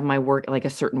me, I have my work, like a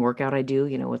certain workout I do,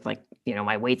 with like,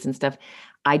 my weights and stuff.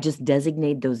 I just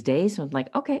designate those days. So I'm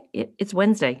like, okay, it's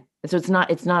Wednesday. So it's not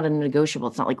a negotiable.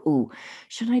 It's not like, ooh,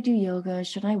 should I do yoga?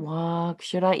 Should I walk?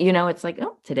 Should I, it's like,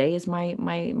 oh, today is my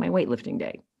weightlifting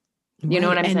day. You know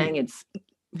what Right. I'm And saying? It's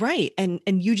right. And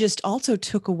you just also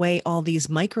took away all these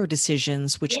micro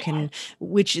decisions, yeah.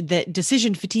 which that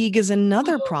decision fatigue is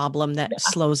another Oh, problem that yeah.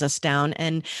 slows us down.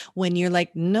 And when you're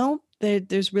like, no,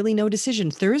 there's really no decision.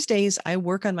 Thursdays, I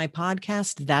work on my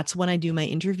podcast. That's when I do my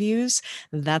interviews.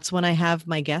 That's when I have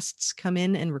my guests come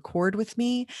in and record with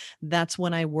me. That's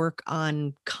when I work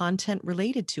on content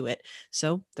related to it.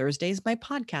 So Thursday's my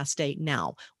podcast day.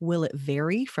 Now, will it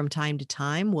vary from time to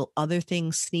time? Will other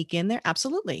things sneak in there?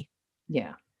 Absolutely.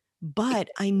 Yeah. But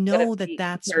I You gotta know that be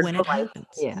that's prepared when for it life. happens.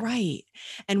 Yeah. Right.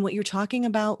 And what you're talking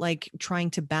about, like trying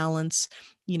to balance,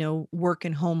 work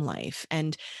and home life.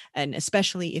 And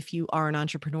especially if you are an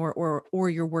entrepreneur or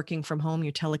you're working from home,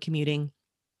 you're telecommuting.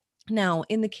 Now,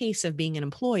 in the case of being an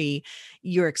employee,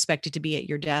 you're expected to be at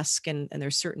your desk and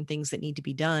there's certain things that need to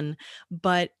be done.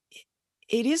 But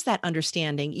it is that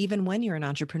understanding, even when you're an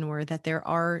entrepreneur, that there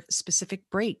are specific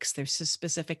breaks. There's a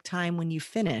specific time when you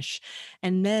finish,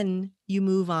 and then you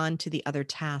move on to the other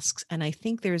tasks. And I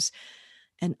think there's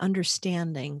an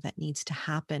understanding that needs to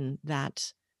happen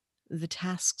that the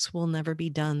tasks will never be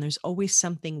done. There's always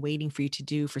something waiting for you to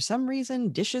do. For some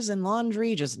reason, dishes and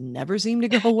laundry just never seem to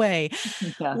go away.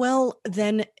 Yeah. Well,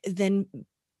 then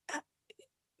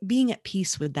being at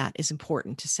peace with that is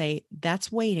important, to say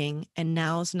that's waiting and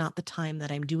now's not the time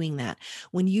that I'm doing that.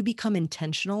 When you become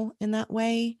intentional in that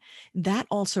way, that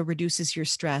also reduces your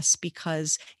stress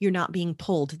because you're not being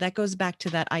pulled. That goes back to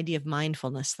that idea of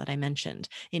mindfulness that I mentioned.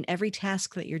 In every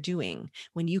task that you're doing,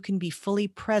 when you can be fully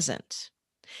present.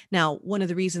 Now, one of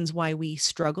the reasons why we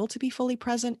struggle to be fully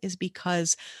present is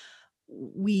because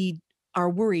we are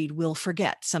worried we'll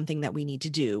forget something that we need to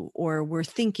do, or we're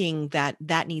thinking that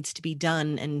that needs to be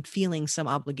done and feeling some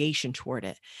obligation toward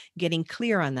it. Getting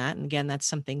clear on that, and again, that's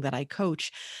something that I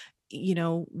coach,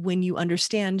 when you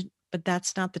understand, but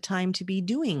that's not the time to be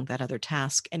doing that other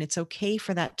task, and it's okay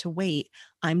for that to wait.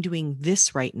 I'm doing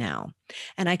this right now,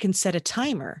 and I can set a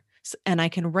timer. And I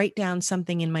can write down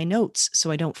something in my notes so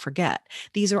I don't forget.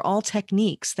 These are all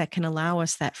techniques that can allow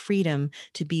us that freedom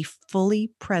to be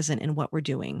fully present in what we're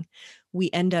doing.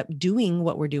 We end up doing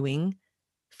what we're doing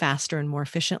faster and more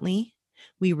efficiently.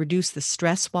 We reduce the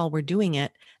stress while we're doing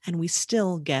it, and we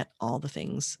still get all the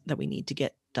things that we need to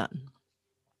get done.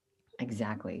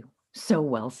 Exactly. So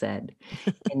well said.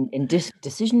 And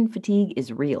decision fatigue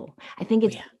is real. I think Oh,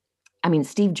 it's, yeah. I mean,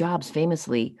 Steve Jobs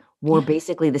famously wore Yeah,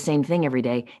 basically the same thing every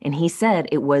day. And he said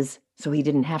it was so he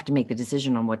didn't have to make the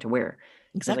decision on what to wear.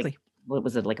 It was like, exactly. what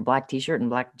was it, like a black t-shirt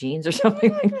and black jeans or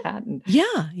something like that? And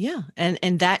Yeah, yeah. And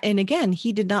again,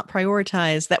 he did not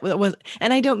prioritize that. Was,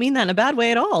 and I don't mean that in a bad way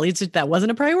at all. It's just, that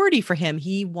wasn't a priority for him.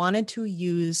 He wanted to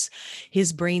use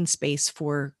his brain space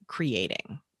for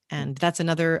creating. And that's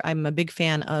another, I'm a big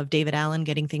fan of David Allen,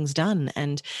 Getting Things Done.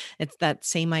 And it's that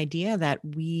same idea that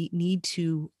we need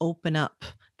to open up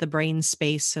the brain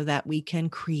space so that we can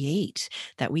create,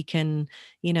 that we can,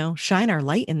 shine our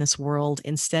light in this world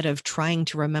instead of trying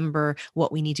to remember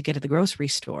what we need to get at the grocery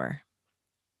store.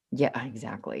 yeah,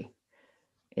 exactly.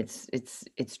 It's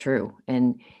true.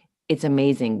 And it's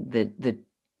amazing that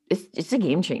it's a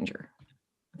game changer.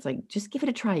 It's like, just give it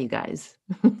a try, you guys.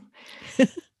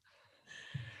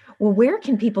 Well, where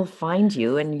can people find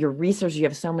you and your resources? You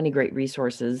have so many great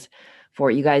resources for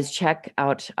it. You guys. Check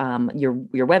out your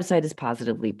website is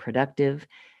Positively Productive,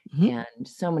 Mhm. and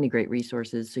so many great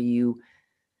resources. So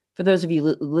for those of you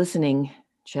listening,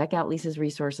 check out Lisa's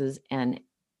resources and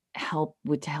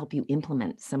to help you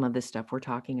implement some of this stuff we're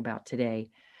talking about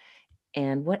today.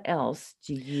 And what else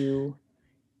do you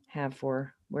have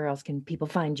for? Where else can people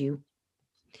find you?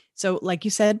 So, like you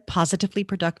said,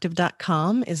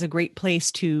 positivelyproductive.com is a great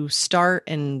place to start.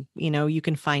 And, you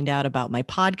can find out about my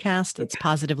podcast. That's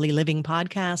Positively Living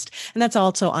Podcast. And that's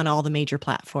also on all the major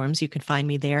platforms. You can find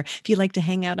me there. If you'd like to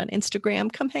hang out on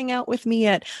Instagram, come hang out with me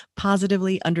at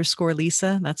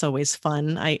positively_Lisa. That's always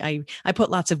fun. I put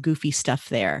lots of goofy stuff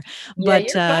there. Yeah, But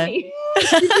you're funny.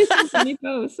 You do some funny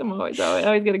posts. I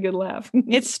always get a good laugh.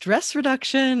 it's stress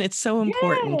reduction. It's so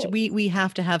important. Yes. We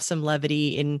have to have some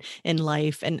levity in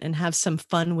life, and have some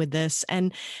fun with this,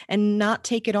 and not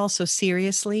take it all so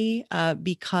seriously,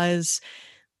 because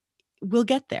we'll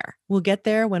get there. We'll get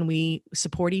there when we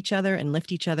support each other and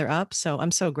lift each other up. So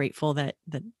I'm so grateful that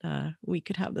we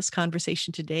could have this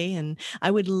conversation today, and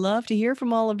I would love to hear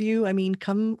from all of you. I mean,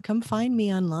 come find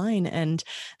me online, and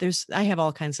I have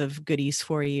all kinds of goodies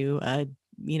for you.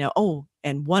 Oh,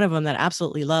 and one of them that I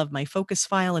absolutely love, my focus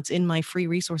file. It's in my free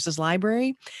resources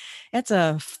library. It's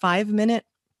a 5-minute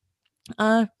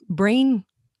brain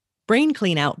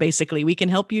clean out. Basically, we can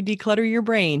help you declutter your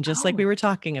brain, just like we Oh, were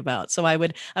talking about. So I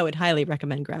would highly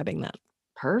recommend grabbing that.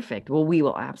 perfect. Well, we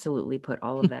will absolutely put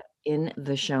all of that in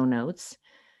the show notes.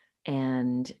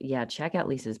 And yeah, check out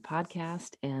Lisa's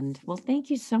podcast. And well,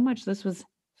 thank you so much. This was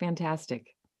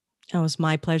fantastic. It was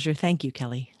my pleasure. Thank you,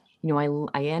 Kelly.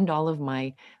 I end all of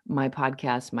my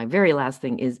podcasts. My very last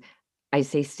thing is I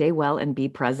say stay well and be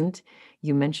present.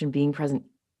 You mentioned being present.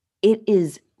 It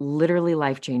is literally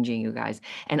life-changing, you guys.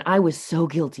 And I was so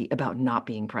guilty about not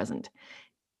being present.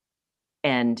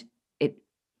 And it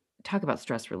talk about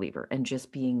stress reliever and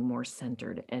just being more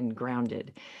centered and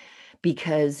grounded,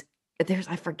 because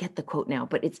I forget the quote now,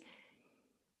 but it's,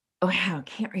 oh yeah, I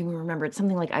can't even remember. It's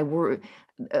something like, I worry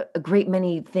a great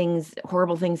many things,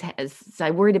 horrible things.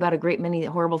 I worried about a great many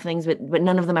horrible things, but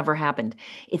none of them ever happened.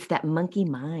 It's that monkey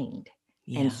mind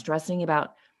and Yeah. stressing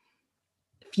about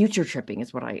future tripping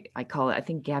is what I call it. I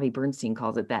think Gabby Bernstein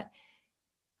calls it that.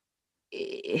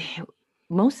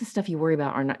 Most of the stuff you worry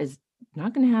about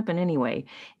not going to happen anyway.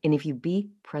 And if you be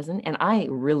present, and I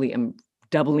really am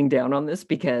doubling down on this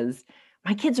because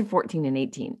my kids are 14 and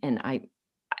 18, and I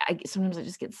sometimes I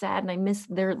just get sad and I miss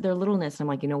their littleness. I'm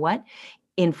like, you know what?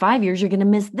 In 5 years, you're going to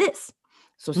miss this.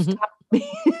 So Mhm.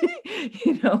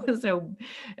 stop, so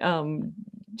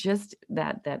just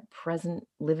that present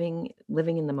living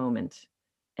in the moment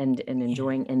and Yeah.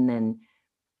 enjoying, and then,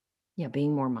 yeah,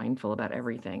 being more mindful about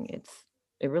everything.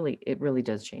 It really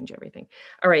does change everything.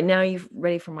 All right, now you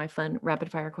ready for my fun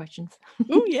rapid fire questions?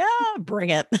 Ooh, yeah,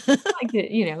 bring it. Like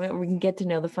to, we can get to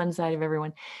know the fun side of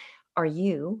everyone. Are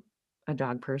you a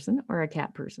dog person or a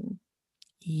cat person?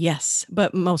 Yes,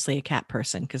 but mostly a cat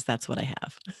person because that's what I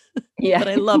have. Yeah. But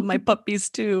I love my puppies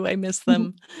too. I miss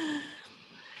them.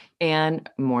 And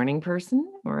morning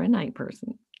person or a night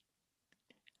person?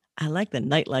 I like the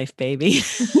nightlife, baby.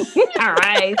 All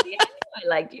right. See, I knew I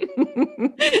liked you.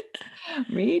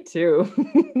 Me too.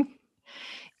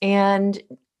 And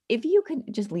if you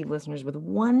could just leave listeners with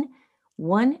one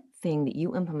thing that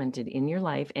you implemented in your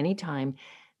life anytime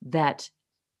that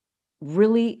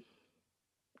really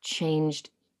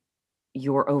changed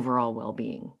your overall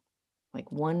well-being,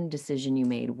 like one decision you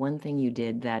made, one thing you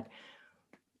did that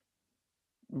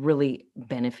really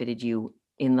benefited you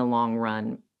in the long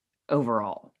run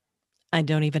overall. I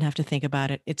don't even have to think about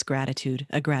it. It's gratitude,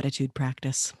 a gratitude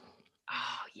practice.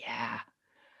 Oh, yeah.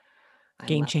 I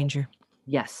Game love it. changer.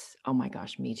 Yes. Oh my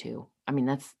gosh, me too. I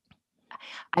mean,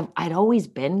 I'd always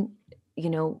been,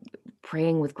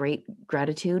 praying with great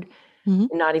gratitude, Mhm.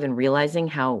 not even realizing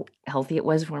how healthy it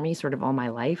was for me sort of all my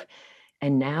life.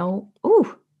 And now,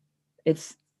 ooh,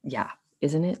 it's, yeah,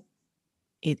 isn't it?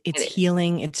 It's It is.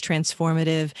 healing, it's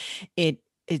transformative.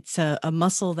 It's a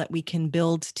muscle that we can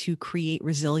build to create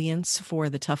resilience for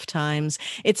the tough times.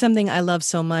 It's something I love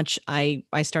so much. I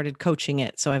started coaching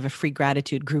it, so I have a free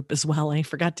gratitude group as well. I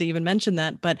forgot to even mention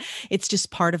that, but it's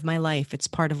just part of my life. It's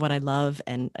part of what I love,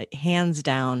 and hands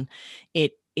down,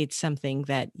 it's something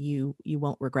that you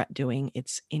won't regret doing.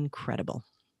 It's incredible.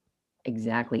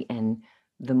 Exactly. And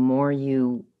the more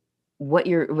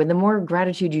when the more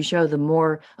gratitude you show, the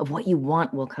more of what you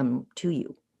want will come to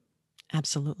you.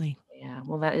 Absolutely. Yeah,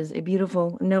 well, that is a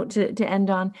beautiful note to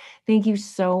end on. Thank you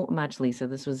so much, Lisa.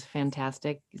 This was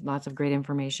fantastic. Lots of great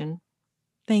information.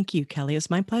 Thank you, Kelly. It's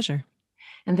my pleasure.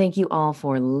 And thank you all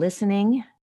for listening.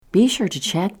 Be sure to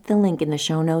check the link in the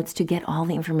show notes to get all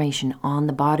the information on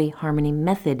the Body Harmony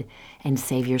Method and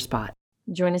save your spot.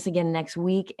 Join us again next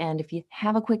week. And if you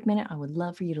have a quick minute, I would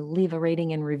love for you to leave a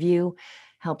rating and review.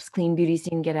 Helps Clean Beauty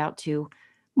Scene get out to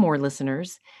more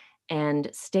listeners. And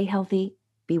stay healthy,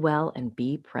 be well, and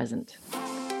be present.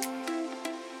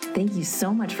 Thank you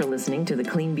so much for listening to the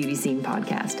Clean Beauty Scene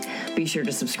podcast. Be sure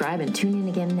to subscribe and tune in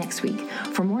again next week.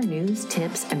 For more news,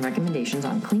 tips, and recommendations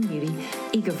on clean beauty,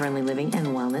 eco-friendly living, and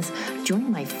wellness, join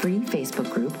my free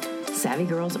Facebook group, Savvy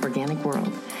Girls Organic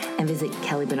World, and visit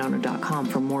kellybonanno.com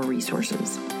for more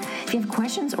resources. If you have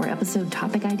questions or episode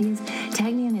topic ideas,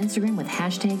 tag me on Instagram with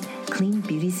hashtag Clean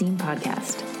Beauty Scene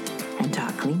Podcast. And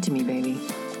talk clean to me, baby.